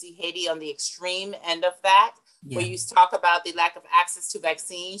hesitancy, you see Haiti on the extreme end of that. Yeah. Where you talk about the lack of access to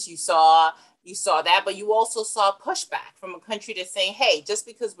vaccines, you saw that, but you also saw pushback from a country that's saying, hey, just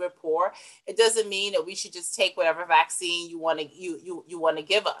because we're poor, it doesn't mean that we should just take whatever vaccine you want to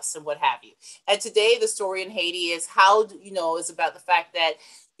give us and what have you. And today the story in Haiti is is about the fact that,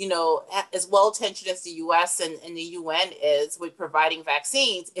 as well attention as the US and the UN is with providing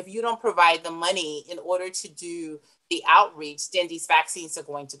vaccines, if you don't provide the money in order to do the outreach, then these vaccines are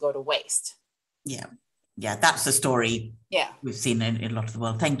going to go to waste. Yeah. Yeah, that's the story we've seen in a lot of the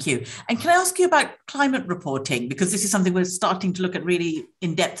world. Thank you. And can I ask you about climate reporting? Because this is something we're starting to look at really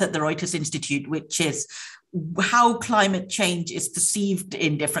in depth at the Reuters Institute, which is how climate change is perceived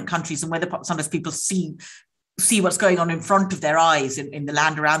in different countries and whether sometimes people see what's going on in front of their eyes in the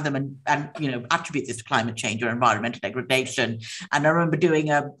land around them and attribute this to climate change or environmental degradation. And I remember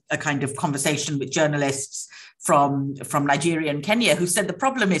doing a kind of conversation with journalists from Nigeria and Kenya who said the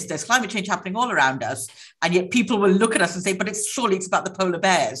problem is there's climate change happening all around us, and yet people will look at us and say, but surely it's about the polar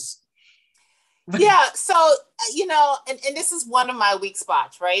bears. Yeah, so and this is one of my weak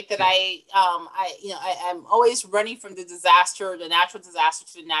spots, right? That I'm always running from the natural disaster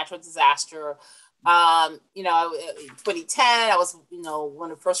to the natural disaster. In 2010, I was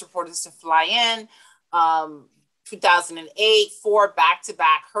one of the first reporters to fly in. 2008, 4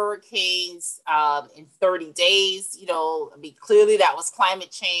 back-to-back hurricanes in 30 days. Clearly that was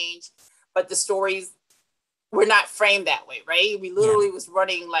climate change, but the stories were not framed that way, right? We literally was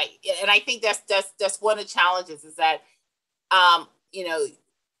running and I think that's one of the challenges is that, I'm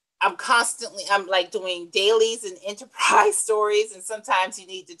doing dailies and enterprise stories, and sometimes you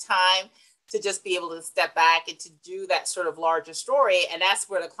need the time to just be able to step back and to do that sort of larger story. And that's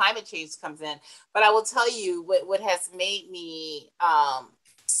where the climate change comes in. But I will tell you what has made me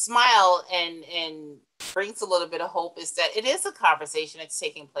smile and brings a little bit of hope is that it is a conversation that's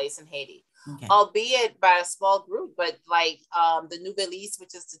taking place in Haiti, albeit by a small group, but the Nouvelliste,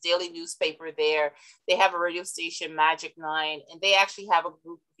 which is the daily newspaper there, they have a radio station, Magic 9, and they actually have a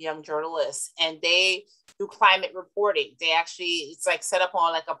group of young journalists, and they do climate reporting. It's set up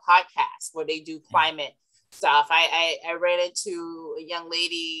on a podcast where they do climate stuff. I ran into a young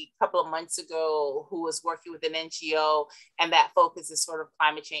lady a couple of months ago who was working with an NGO, and that focus is sort of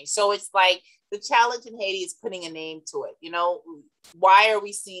climate change. So it's the challenge in Haiti is putting a name to it. Why are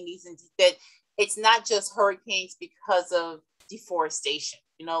we seeing these? That it's not just hurricanes because of deforestation.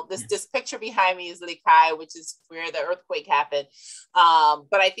 This picture behind me is Lekai, which is where the earthquake happened.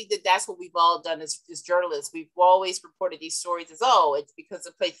 But I think that's what we've all done as journalists. We've always reported these stories as, it's because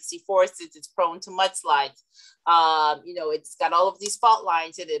the place is deforested, it's prone to mudslides. It's got all of these fault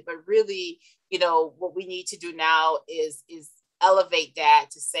lines in it. But really, what we need to do now is elevate that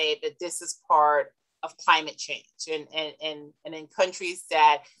to say that this is part of climate change. And in countries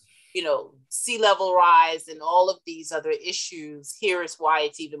that sea level rise and all of these other issues, here is why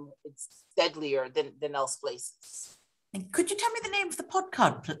it's deadlier than else places. And could you tell me the name of the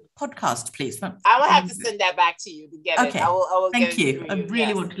podcast, please? I will have to send that back to you to get it. I will Thank you. I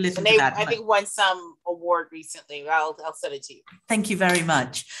really want to listen to that. I think won some award recently. I'll send it to you. Thank you very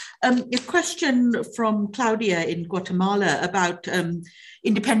much. A question from Claudia in Guatemala about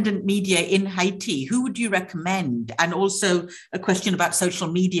independent media in Haiti. Who would you recommend? And also a question about social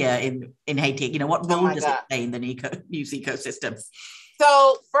media in Haiti. You know, what role does it play in the news ecosystem?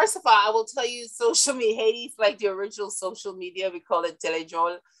 So first of all, I will tell you, social media, Haiti's like the original social media. We call it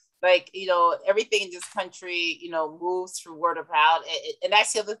telejol. Like, you know, everything in this country, you know, moves through word of mouth. And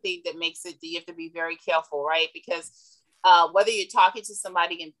that's the other thing that makes it, you have to be very careful, right? Because whether you're talking to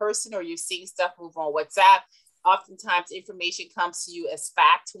somebody in person or you're seeing stuff move on WhatsApp, oftentimes information comes to you as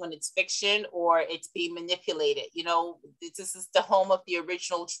fact when it's fiction or it's being manipulated. You know, this is the home of the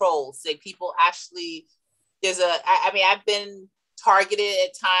original trolls. Like people actually, I've been targeted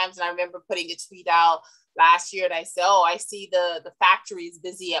at times, and I remember putting a tweet out last year and I said, oh, I see the factory is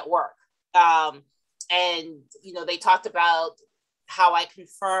busy at work. And, you know, they talked about how I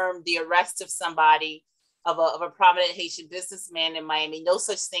confirmed the arrest of somebody, of a prominent Haitian businessman in Miami. No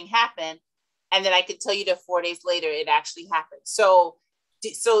such thing happened. And then I could tell you that 4 days later, it actually happened. So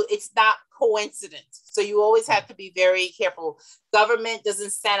it's not coincidence. So you always have to be very careful. Government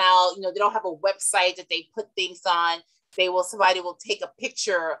doesn't send out, you know, they don't have a website that they put things on. Somebody will take a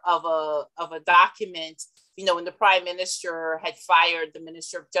picture of a document. You know, when the prime minister had fired the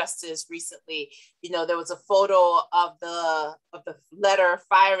minister of justice recently, you know, there was a photo of the letter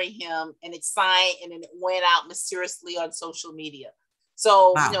firing him, and it's signed, and then it went out mysteriously on social media.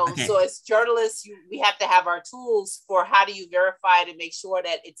 So, wow, you know, okay. So as journalists, we have to have our tools for how do you verify to make sure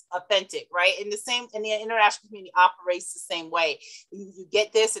that it's authentic, right? And the international community operates the same way. You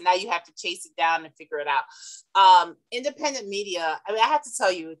get this, and now you have to chase it down and figure it out. Independent media, I mean, I have to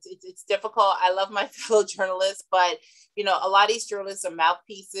tell you, it's difficult. I love my fellow journalists, but, you know, a lot of these journalists are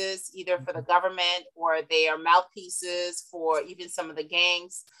mouthpieces, either for the government or they are mouthpieces for even some of the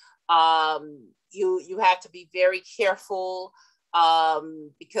gangs. You have to be very careful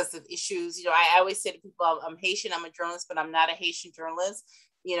because of issues. You know, I always say to people, I'm Haitian, I'm a journalist, but I'm not a Haitian journalist.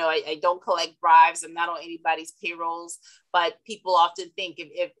 You know, I don't collect bribes. I'm not on anybody's payrolls, but people often think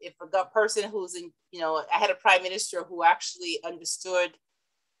if a person who's in, you know, I had a prime minister who actually understood,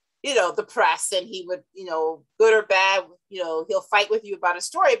 you know, the press, and he would, you know, good or bad, you know, he'll fight with you about a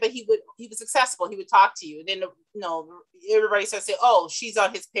story, but he was accessible. He would talk to you. And then, you know, everybody starts saying, oh, she's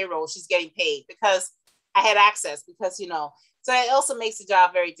on his payroll, she's getting paid, because I had access, because, you know, so it also makes the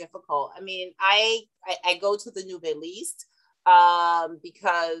job very difficult. I mean, I go to the Nouvelle List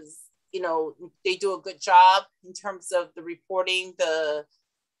because, you know, they do a good job in terms of the reporting, the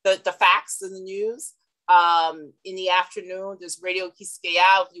facts in the news. In the afternoon, there's Radio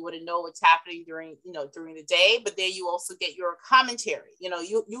Quisqueya if you want to know what's happening during the day, but there you also get your commentary. You know,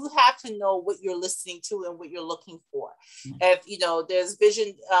 you have to know what you're listening to and what you're looking for. Mm-hmm. If, you know, there's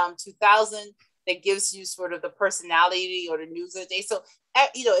Vision 2000, that gives you sort of the personality or the news of the day. So,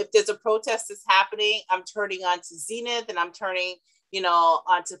 you know, if there's a protest that's happening, I'm turning on to Zenith, and I'm turning, you know,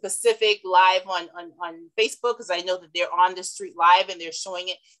 onto Pacific Live on Facebook, because I know that they're on the street live and they're showing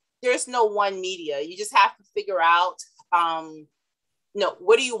it. There's no one media. You just have to figure out, you know,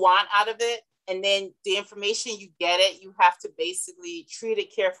 what do you want out of it? And then the information you get you have to basically treat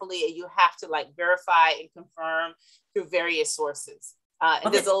it carefully, and you have to like verify and confirm through various sources.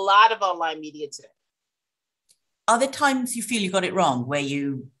 And there's a lot of online media today. Are there times you feel you got it wrong, where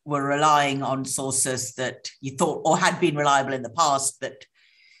you were relying on sources that you thought or had been reliable in the past that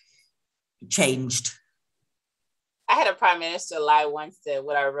changed? I had a prime minister lie once that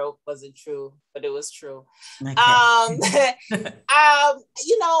what I wrote wasn't true, but it was true. Okay.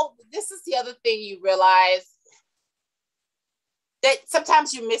 You know, this is the other thing you realize, that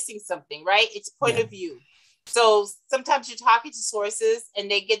sometimes you're missing something, right? It's point of view. So sometimes you're talking to sources and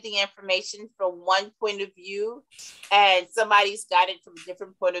they get the information from one point of view, and somebody's got it from a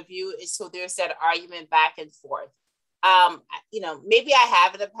different point of view. And so there's that argument back and forth. You know, maybe I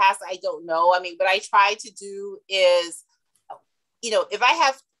have in the past, I don't know. I mean, what I try to do is, you know, if I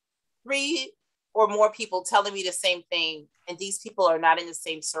have 3 or more people telling me the same thing, and these people are not in the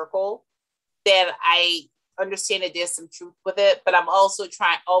same circle, then I understand that there's some truth with it, but I'm also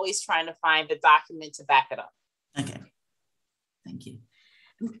always trying to find the document to back it up. Okay, thank you.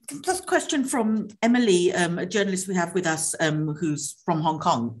 Just a question from Emily, a journalist we have with us, who's from Hong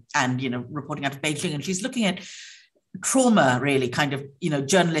Kong and, you know, reporting out of Beijing, and she's looking at trauma, really, kind of, you know,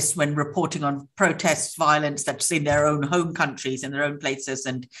 journalists when reporting on protests, violence that's in their own home countries, in their own places,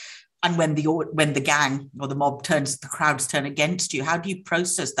 and when the gang or the mob the crowds turn against you. How do you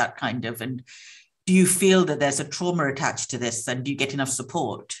process that kind of, and do you feel that there's a trauma attached to this, and do you get enough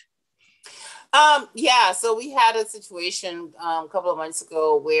support? Yeah, so we had a situation a couple of months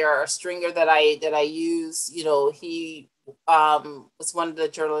ago where a stringer that I use, you know, he was one of the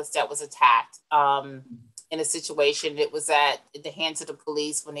journalists that was attacked in a situation. It was at the hands of the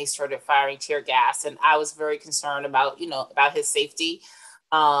police when they started firing tear gas. And I was very concerned about, about his safety,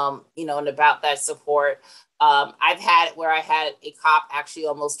 and about that support. I've had it where I had a cop actually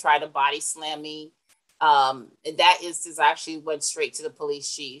almost try to body slam me. And that instance actually went straight to the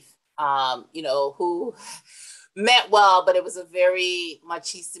police chief, who meant well, but it was a very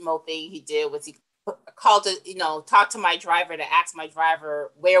machismo thing he did. Was he called to, talk to my driver to ask my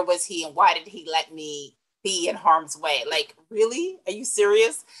driver where was he and why did he let me be in harm's way? Like, really? Are you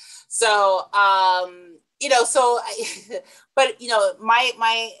serious? So, but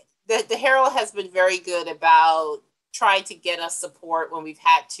the Herald has been very good about trying to get us support when we've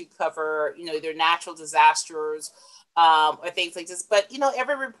had to cover, either natural disasters or things like this. But,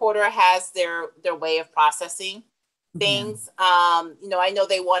 every reporter has their way of processing things. Yeah. I know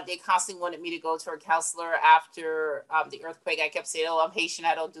they constantly wanted me to go to a counselor after the earthquake. I kept saying, oh, I'm Haitian,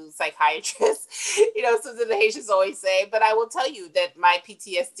 I don't do psychiatrists, so the Haitians always say. But I will tell you that my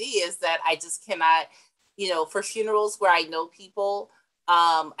PTSD is that I just cannot, for funerals where I know people,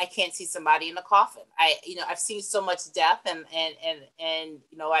 I can't see somebody in a coffin. I've seen so much death, and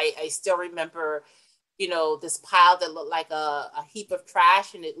I still remember, this pile that looked like a heap of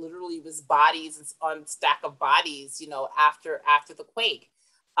trash, and it literally was bodies on stack of bodies, after the quake.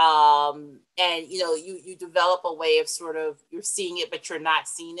 And you develop a way of sort of, you're seeing it, but you're not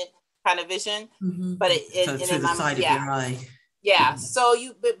seeing it kind of vision. Mm-hmm. But so through the side of your eye. Yeah. So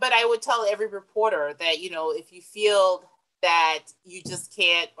but I would tell every reporter that, if you feel that you just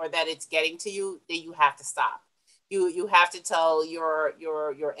can't, or that it's getting to you, then you have to stop. You have to tell your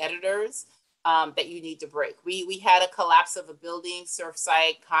editors that you need to break. We had a collapse of a building,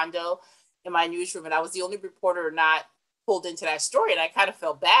 Surfside condo, in my newsroom, and I was the only reporter not pulled into that story, and I kind of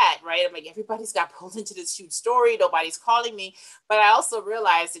felt bad, right? I'm like, everybody's got pulled into this huge story, nobody's calling me. But I also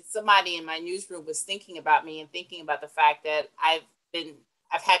realized that somebody in my newsroom was thinking about me and thinking about the fact that I've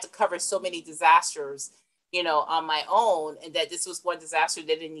had to cover so many disasters, on my own, and that this was one disaster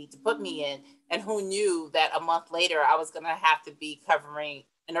they didn't need to put me in. And who knew that a month later I was going to have to be covering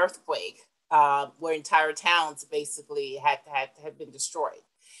an earthquake, where entire towns basically had been destroyed,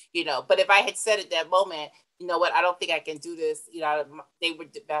 But if I had said at that moment, you know what, I don't think I can do this, they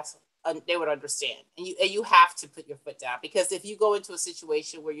would understand. And you have to put your foot down, because if you go into a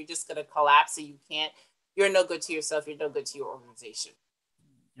situation where you're just going to collapse and you can't, you're no good to yourself, you're no good to your organization.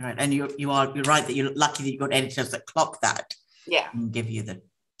 Right, and you're right that you're lucky that you've got editors that clock that. Yeah, and give you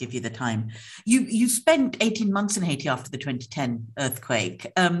the time. You spent 18 months in Haiti after the 2010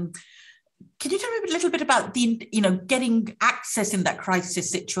 earthquake. Can you tell me a little bit about getting access in that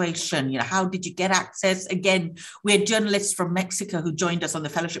crisis situation? How did you get access? Again, we had journalists from Mexico who joined us on the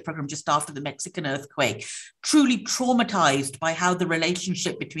fellowship program just after the Mexican earthquake, truly traumatized by how the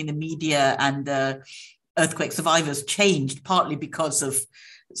relationship between the media and the earthquake survivors changed, partly because of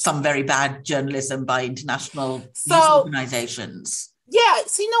some very bad journalism by international news organizations. Yeah,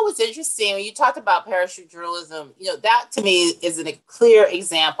 so what's interesting, when you talked about parachute journalism, that to me is a clear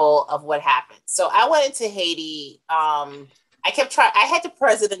example of what happened. So I went into Haiti. I kept trying. I had the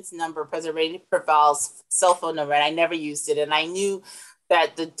president's number, President Preval's cell phone number, and I never used it. And I knew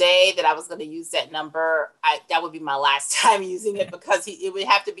that the day that I was going to use that number, that would be my last time using it, because it would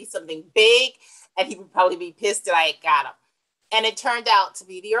have to be something big, and he would probably be pissed that I had got him. And it turned out to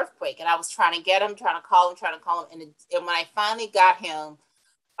be the earthquake. And I was trying to get him, trying to call him. And when I finally got him,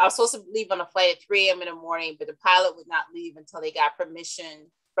 I was supposed to leave on a flight at 3 a.m. in the morning, but the pilot would not leave until they got permission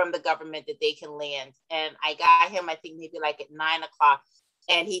from the government that they can land. And I got him, I think maybe like at 9 o'clock.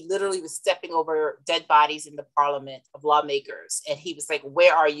 And he literally was stepping over dead bodies in the parliament of lawmakers. And he was like,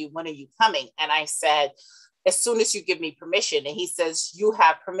 where are you? When are you coming? And I said, as soon as you give me permission. And he says, you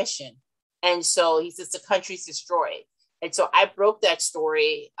have permission. And so he says, the country's destroyed. And so I broke that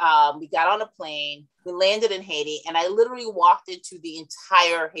story. We got on a plane, we landed in Haiti, and I literally walked into the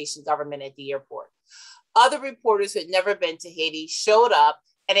entire Haitian government at the airport. Other reporters who had never been to Haiti showed up,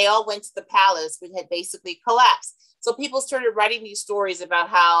 and they all went to the palace, which had basically collapsed. So people started writing these stories about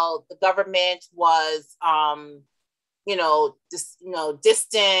how the government was,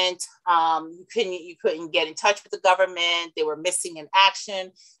 distant. You couldn't get in touch with the government. They were missing in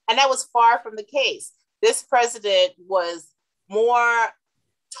action, and that was far from the case. This president was more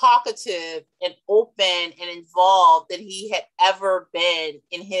talkative and open and involved than he had ever been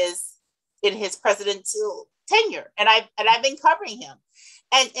in his presidential tenure. And I've been covering him.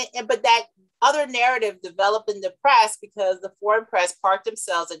 But that other narrative developed in the press because the foreign press parked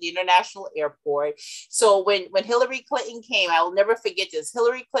themselves at the international airport. So when Hillary Clinton came, I will never forget this.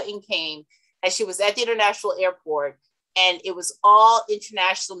 Hillary Clinton came and she was at the international airport. And it was all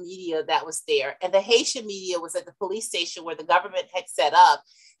international media that was there. And the Haitian media was at the police station where the government had set up.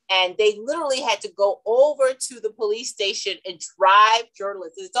 And they literally had to go over to the police station and drive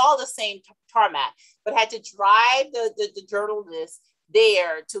journalists. It's all the same tarmac, but had to drive the journalists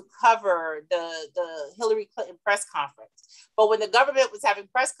there to cover the Hillary Clinton press conference. But when the government was having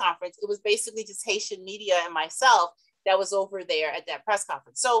press conference, it was basically just Haitian media and myself that was over there at that press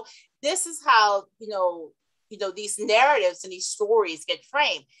conference. So this is how, these narratives and these stories get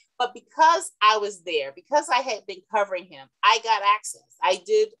framed. But because I was there, because I had been covering him, I got access. I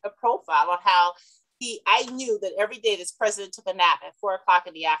did a profile on how I knew that every day this president took a nap at 4:00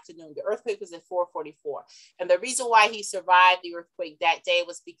 in the afternoon. The earthquake was at 4:44. And the reason why he survived the earthquake that day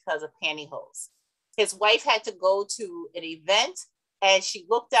was because of pantyhose. His wife had to go to an event and she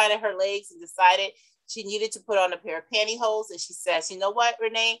looked down at her legs and decided she needed to put on a pair of pantyhose. And she says, you know what,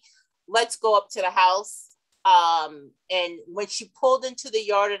 Renee, let's go up to the house. And when she pulled into the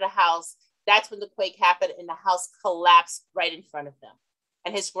yard of the house, that's when the quake happened and the house collapsed right in front of them.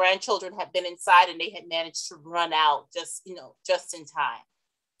 And his grandchildren had been inside and they had managed to run out just in time,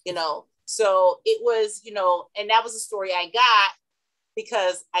 So it was, and that was a story I got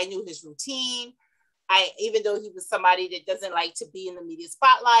because I knew his routine. Even though he was somebody that doesn't like to be in the media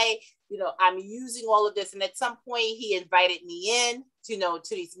spotlight, I'm using all of this. And at some point he invited me in, to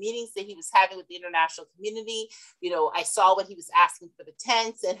these meetings that he was having with the international community. I saw when he was asking for the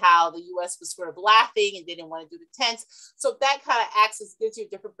tents and how the US was sort of laughing and didn't want to do the tents. So that kind of access gives you a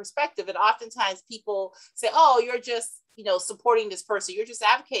different perspective. And oftentimes people say, oh, you're just, supporting this person. You're just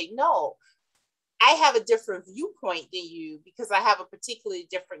advocating. No, I have a different viewpoint than you because I have a particularly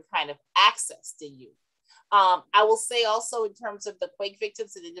different kind of access than you. I will say also in terms of the quake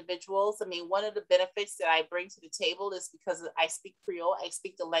victims and individuals, one of the benefits that I bring to the table is because I speak Creole, I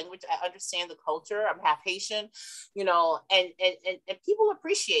speak the language, I understand the culture, I'm half Haitian, and people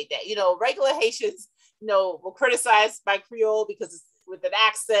appreciate that. Regular Haitians, will criticize my Creole because it's with an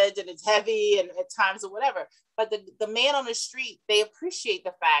accent and it's heavy and at times or whatever. But the man on the street, they appreciate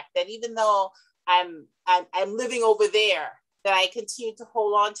the fact that even though I'm living over there, that I continue to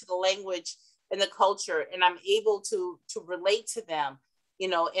hold on to the language and the culture, and I'm able to relate to them,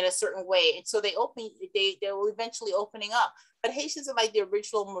 in a certain way. And so they will eventually opening up. But Haitians are like the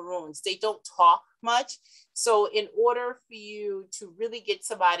original Maroons. They don't talk much. So in order for you to really get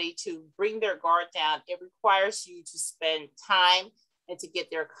somebody to bring their guard down, it requires you to spend time and to get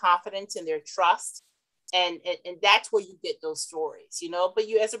their confidence and their trust. And that's where you get those stories, but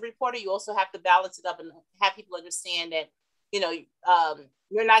you, as a reporter, you also have to balance it up and have people understand that,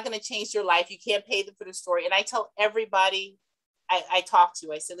 you're not going to change your life. You can't pay them for the story. And I tell everybody I talk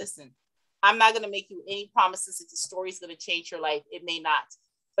to, I say, listen, I'm not going to make you any promises that the story is going to change your life. It may not.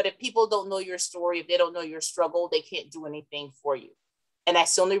 But if people don't know your story, if they don't know your struggle, they can't do anything for you. And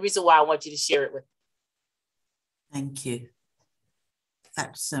that's the only reason why I want you to share it with me. Thank you.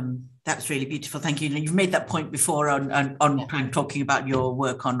 That's really beautiful. Thank you. You've made that point before on talking about your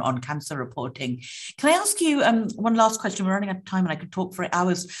work on cancer reporting. Can I ask you one last question? We're running out of time and I could talk for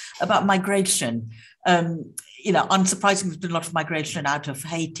hours about migration. Unsurprisingly, there's been a lot of migration out of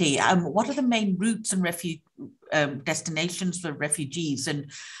Haiti. What are the main routes and destinations for refugees, and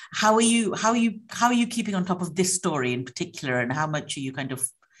how are you keeping on top of this story in particular, and how much are you kind of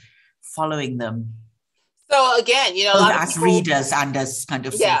following them? So again, a lot of as people, readers and as kind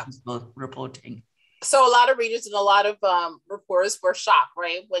of sources for reporting. So a lot of readers and a lot of reporters were shocked,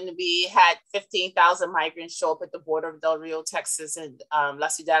 right? When we had 15,000 migrants show up at the border of Del Rio, Texas, and La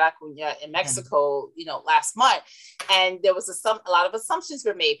Ciudad Acuña in Mexico, last month. And there was a lot of assumptions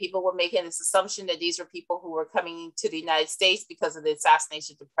were made. People were making this assumption that these were people who were coming to the United States because of the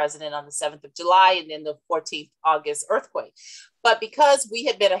assassination of the president on the 7th of July and then the 14th August earthquake. But because we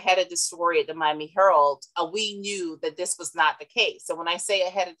had been ahead of the story at the Miami Herald, we knew that this was not the case. So when I say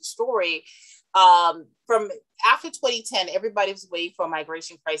ahead of the story, from after 2010, everybody was waiting for a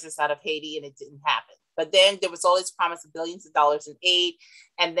migration crisis out of Haiti, and it didn't happen. But then there was all this promise of billions of dollars in aid.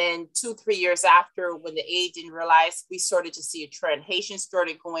 And then 2-3 years after, when the aid didn't realize, we started to see a trend. Haitians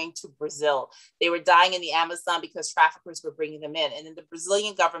started going to Brazil. They were dying in the Amazon because traffickers were bringing them in. And then the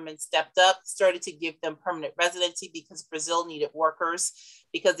Brazilian government stepped up, started to give them permanent residency because Brazil needed workers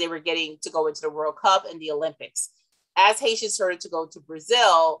because they were getting to go into the World Cup and the Olympics. As Haitians started to go to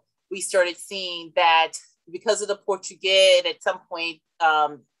Brazil, we started seeing that because of the Portuguese, at some point,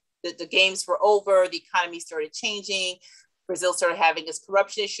 the games were over, the economy started changing, Brazil started having its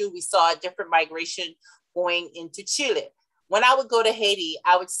corruption issue. We saw a different migration going into Chile. when I would go to Haiti,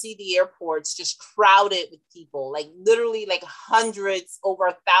 I would see the airports just crowded with people, like literally like hundreds, over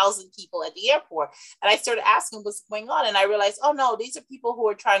 1,000 people at the airport. And I started asking what's going on. And I realized, oh no, these are people who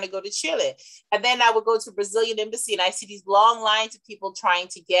are trying to go to Chile. And then I would go to the Brazilian embassy and I see these long lines of people trying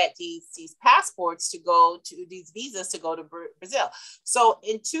to get these passports to go to these visas to go to Brazil. So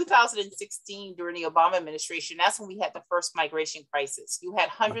in 2016, during the Obama administration, that's when we had the first migration crisis. You had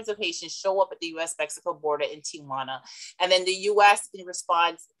hundreds of Haitians show up at the US-Mexico border in Tijuana. And then the US in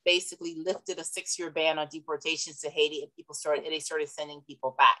response basically lifted a 6-year ban on deportations to Haiti, and they started sending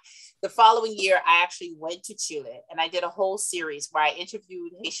people back. The following year, I actually went to Chile and I did a whole series where I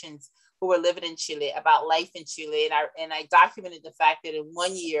interviewed Haitians who were living in Chile about life in Chile. And I documented the fact that in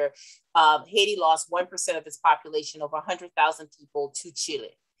 1 year, Haiti lost 1% of its population, over 100,000 people, to Chile.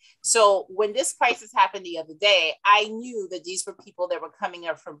 So when this crisis happened the other day, I knew that these were people that were coming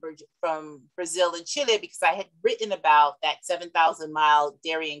up from Brazil and Chile, because I had written about that 7,000-mile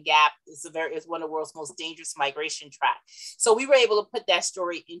Darien Gap. It's one of the world's most dangerous migration tracks. So we were able to put that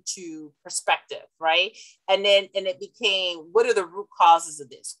story into perspective, right? And it became, what are the root causes of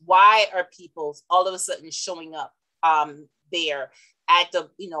this? Why are people all of a sudden showing up there at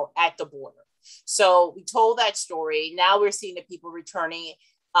the border? So we told that story. Now we're seeing the people returning.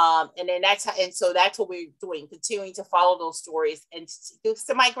 So that's what we're doing, continuing to follow those stories. And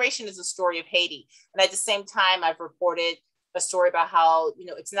the migration is a story of Haiti. And at the same time, I've reported a story about how,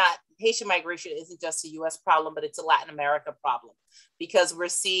 it's not, Haitian migration isn't just a US problem, but it's a Latin America problem, because we're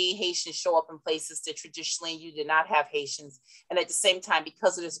seeing Haitians show up in places that traditionally you did not have Haitians. And at the same time,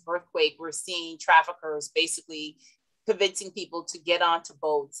 because of this earthquake, we're seeing traffickers basically convincing people to get onto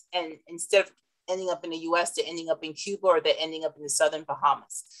boats, and instead of ending up in the US, they're ending up in Cuba, or they're ending up in the Southern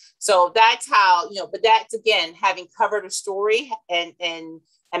Bahamas. So that's how, but that's, again, having covered a story and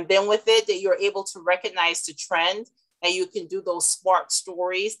been with it, that you're able to recognize the trend, and you can do those smart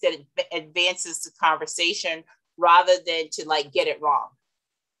stories that advances the conversation rather than to get it wrong.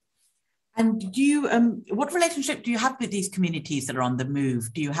 And do you, what relationship do you have with these communities that are on the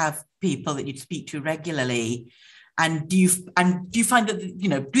move? Do you have people that you speak to regularly? And do you find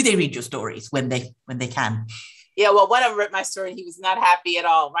that, do they read your stories when they can? Yeah, well, when I read my story, he was not happy at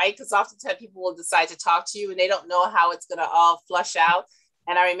all, right? Because oftentimes people will decide to talk to you and they don't know how it's going to all flush out.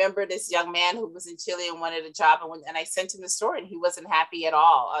 And I remember this young man who was in Chile and wanted a job, and I sent him the story, and he wasn't happy at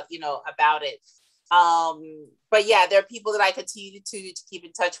all, about it. But yeah, there are people that I continue to keep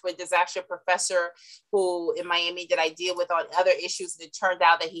in touch with. There's actually a professor who in Miami that I deal with on other issues. And it turned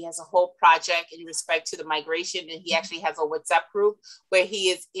out that he has a whole project in respect to the migration. And he actually has a WhatsApp group where he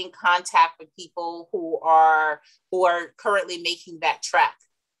is in contact with people who are currently making that trek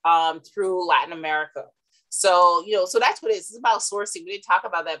through Latin America. So, so that's what it is. It's about sourcing. We didn't talk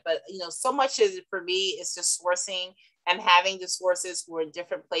about that, but, so much of it for me is just sourcing and having the sources who are in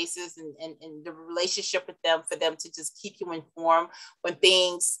different places, and the relationship with them, for them to just keep you informed when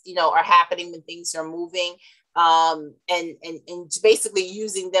things, are happening, when things are moving, and basically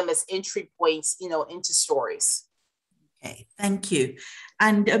using them as entry points, into stories. Okay, thank you.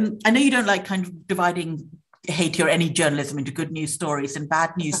 And I know you don't like kind of dividing Haiti or any journalism into good news stories and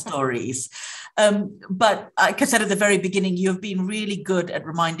bad news stories. But like I said at the very beginning, you've been really good at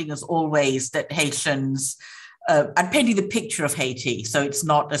reminding us always that Haitians, and painting the picture of Haiti. So it's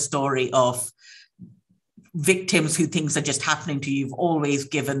not a story of victims who things are just happening to you. You've always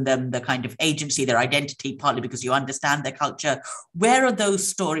given them the kind of agency, their identity, partly because you understand their culture. Where are those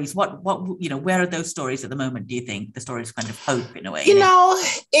stories? Where are those stories at the moment, do you think? The stories kind of hope in a way?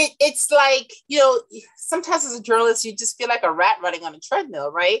 It's like, sometimes as a journalist, you just feel like a rat running on a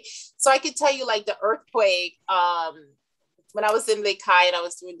treadmill, right? So I could tell you, like, the earthquake, when I was in Lake Kai and I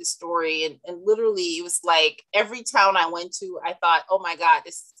was doing the story, and literally it was like every town I went to, I thought, oh my God,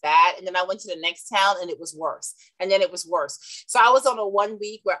 this is bad. And then I went to the next town and it was worse. And then it was worse. So I was on a 1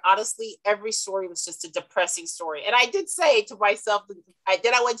 week where honestly, every story was just a depressing story. And I did say to myself,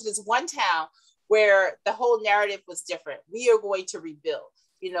 I went to this one town where the whole narrative was different. We are going to rebuild.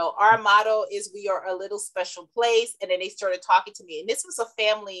 Our motto is we are a little special place. And then they started talking to me. And this was a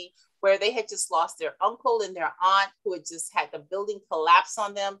family where they had just lost their uncle and their aunt, who had just had the building collapse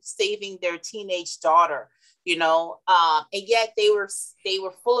on them, saving their teenage daughter, and yet they were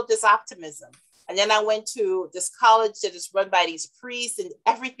full of this optimism. And then I went to this college that is run by these priests, and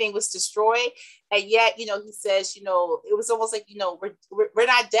everything was destroyed. And yet, he says, it was almost like, we're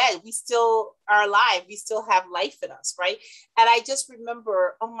not dead. We still are alive. We still have life in us, right? And I just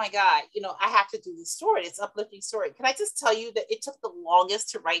remember, oh my God, I have to do this story. It's an uplifting story. Can I just tell you that it took the longest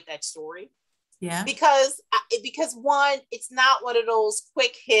to write that story? Yeah. Because one, it's not one of those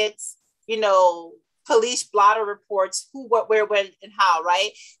quick hits, police blotter reports, who, what, where, when, and how,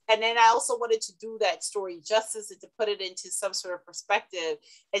 right? And then I also wanted to do that story justice and to put it into some sort of perspective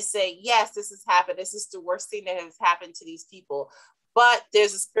and say, yes, this has happened. This is the worst thing that has happened to these people. But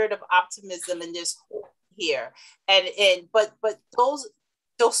there's a spirit of optimism and there's hope here. But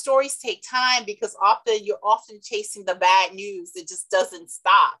those stories take time because you're often chasing the bad news that just doesn't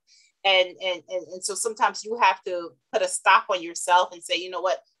stop. And so sometimes you have to put a stop on yourself and say, you know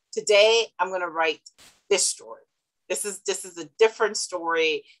what, today I'm going to write this story. This is a different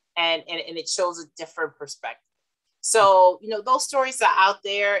story, and it shows a different perspective. So, you know, those stories are out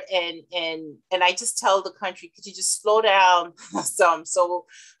there, and I just tell the country, could you just slow down some, so,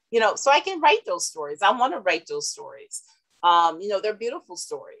 you know, so I can write those stories. I want to write those stories. You know, they're beautiful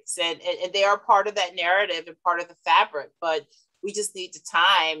stories, and they are part of that narrative and part of the fabric, but we just need the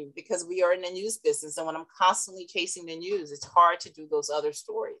time because we are in the news business. And when I'm constantly chasing the news, it's hard to do those other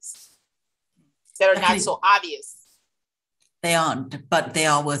stories that are not so obvious. They aren't, but they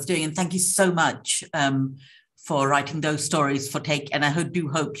are worth doing. And thank you so much for writing those stories, and I do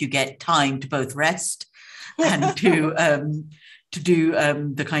hope you get time to both rest and to do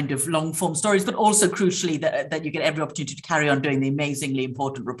the kind of long form stories, but also crucially that you get every opportunity to carry on doing the amazingly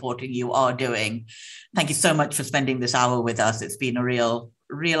important reporting you are doing. Thank you so much for spending this hour with us. It's been a real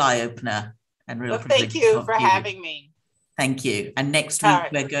eye opener and real privilege. Thank you for having me. Thank you. And next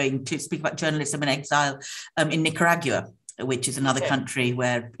week we're going to speak about journalism in exile in Nicaragua, which is another country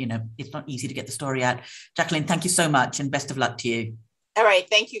where, you know, it's not easy to get the story out. Jacqueline, thank you so much and best of luck to you. All right.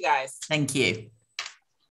 Thank you, guys. Thank you.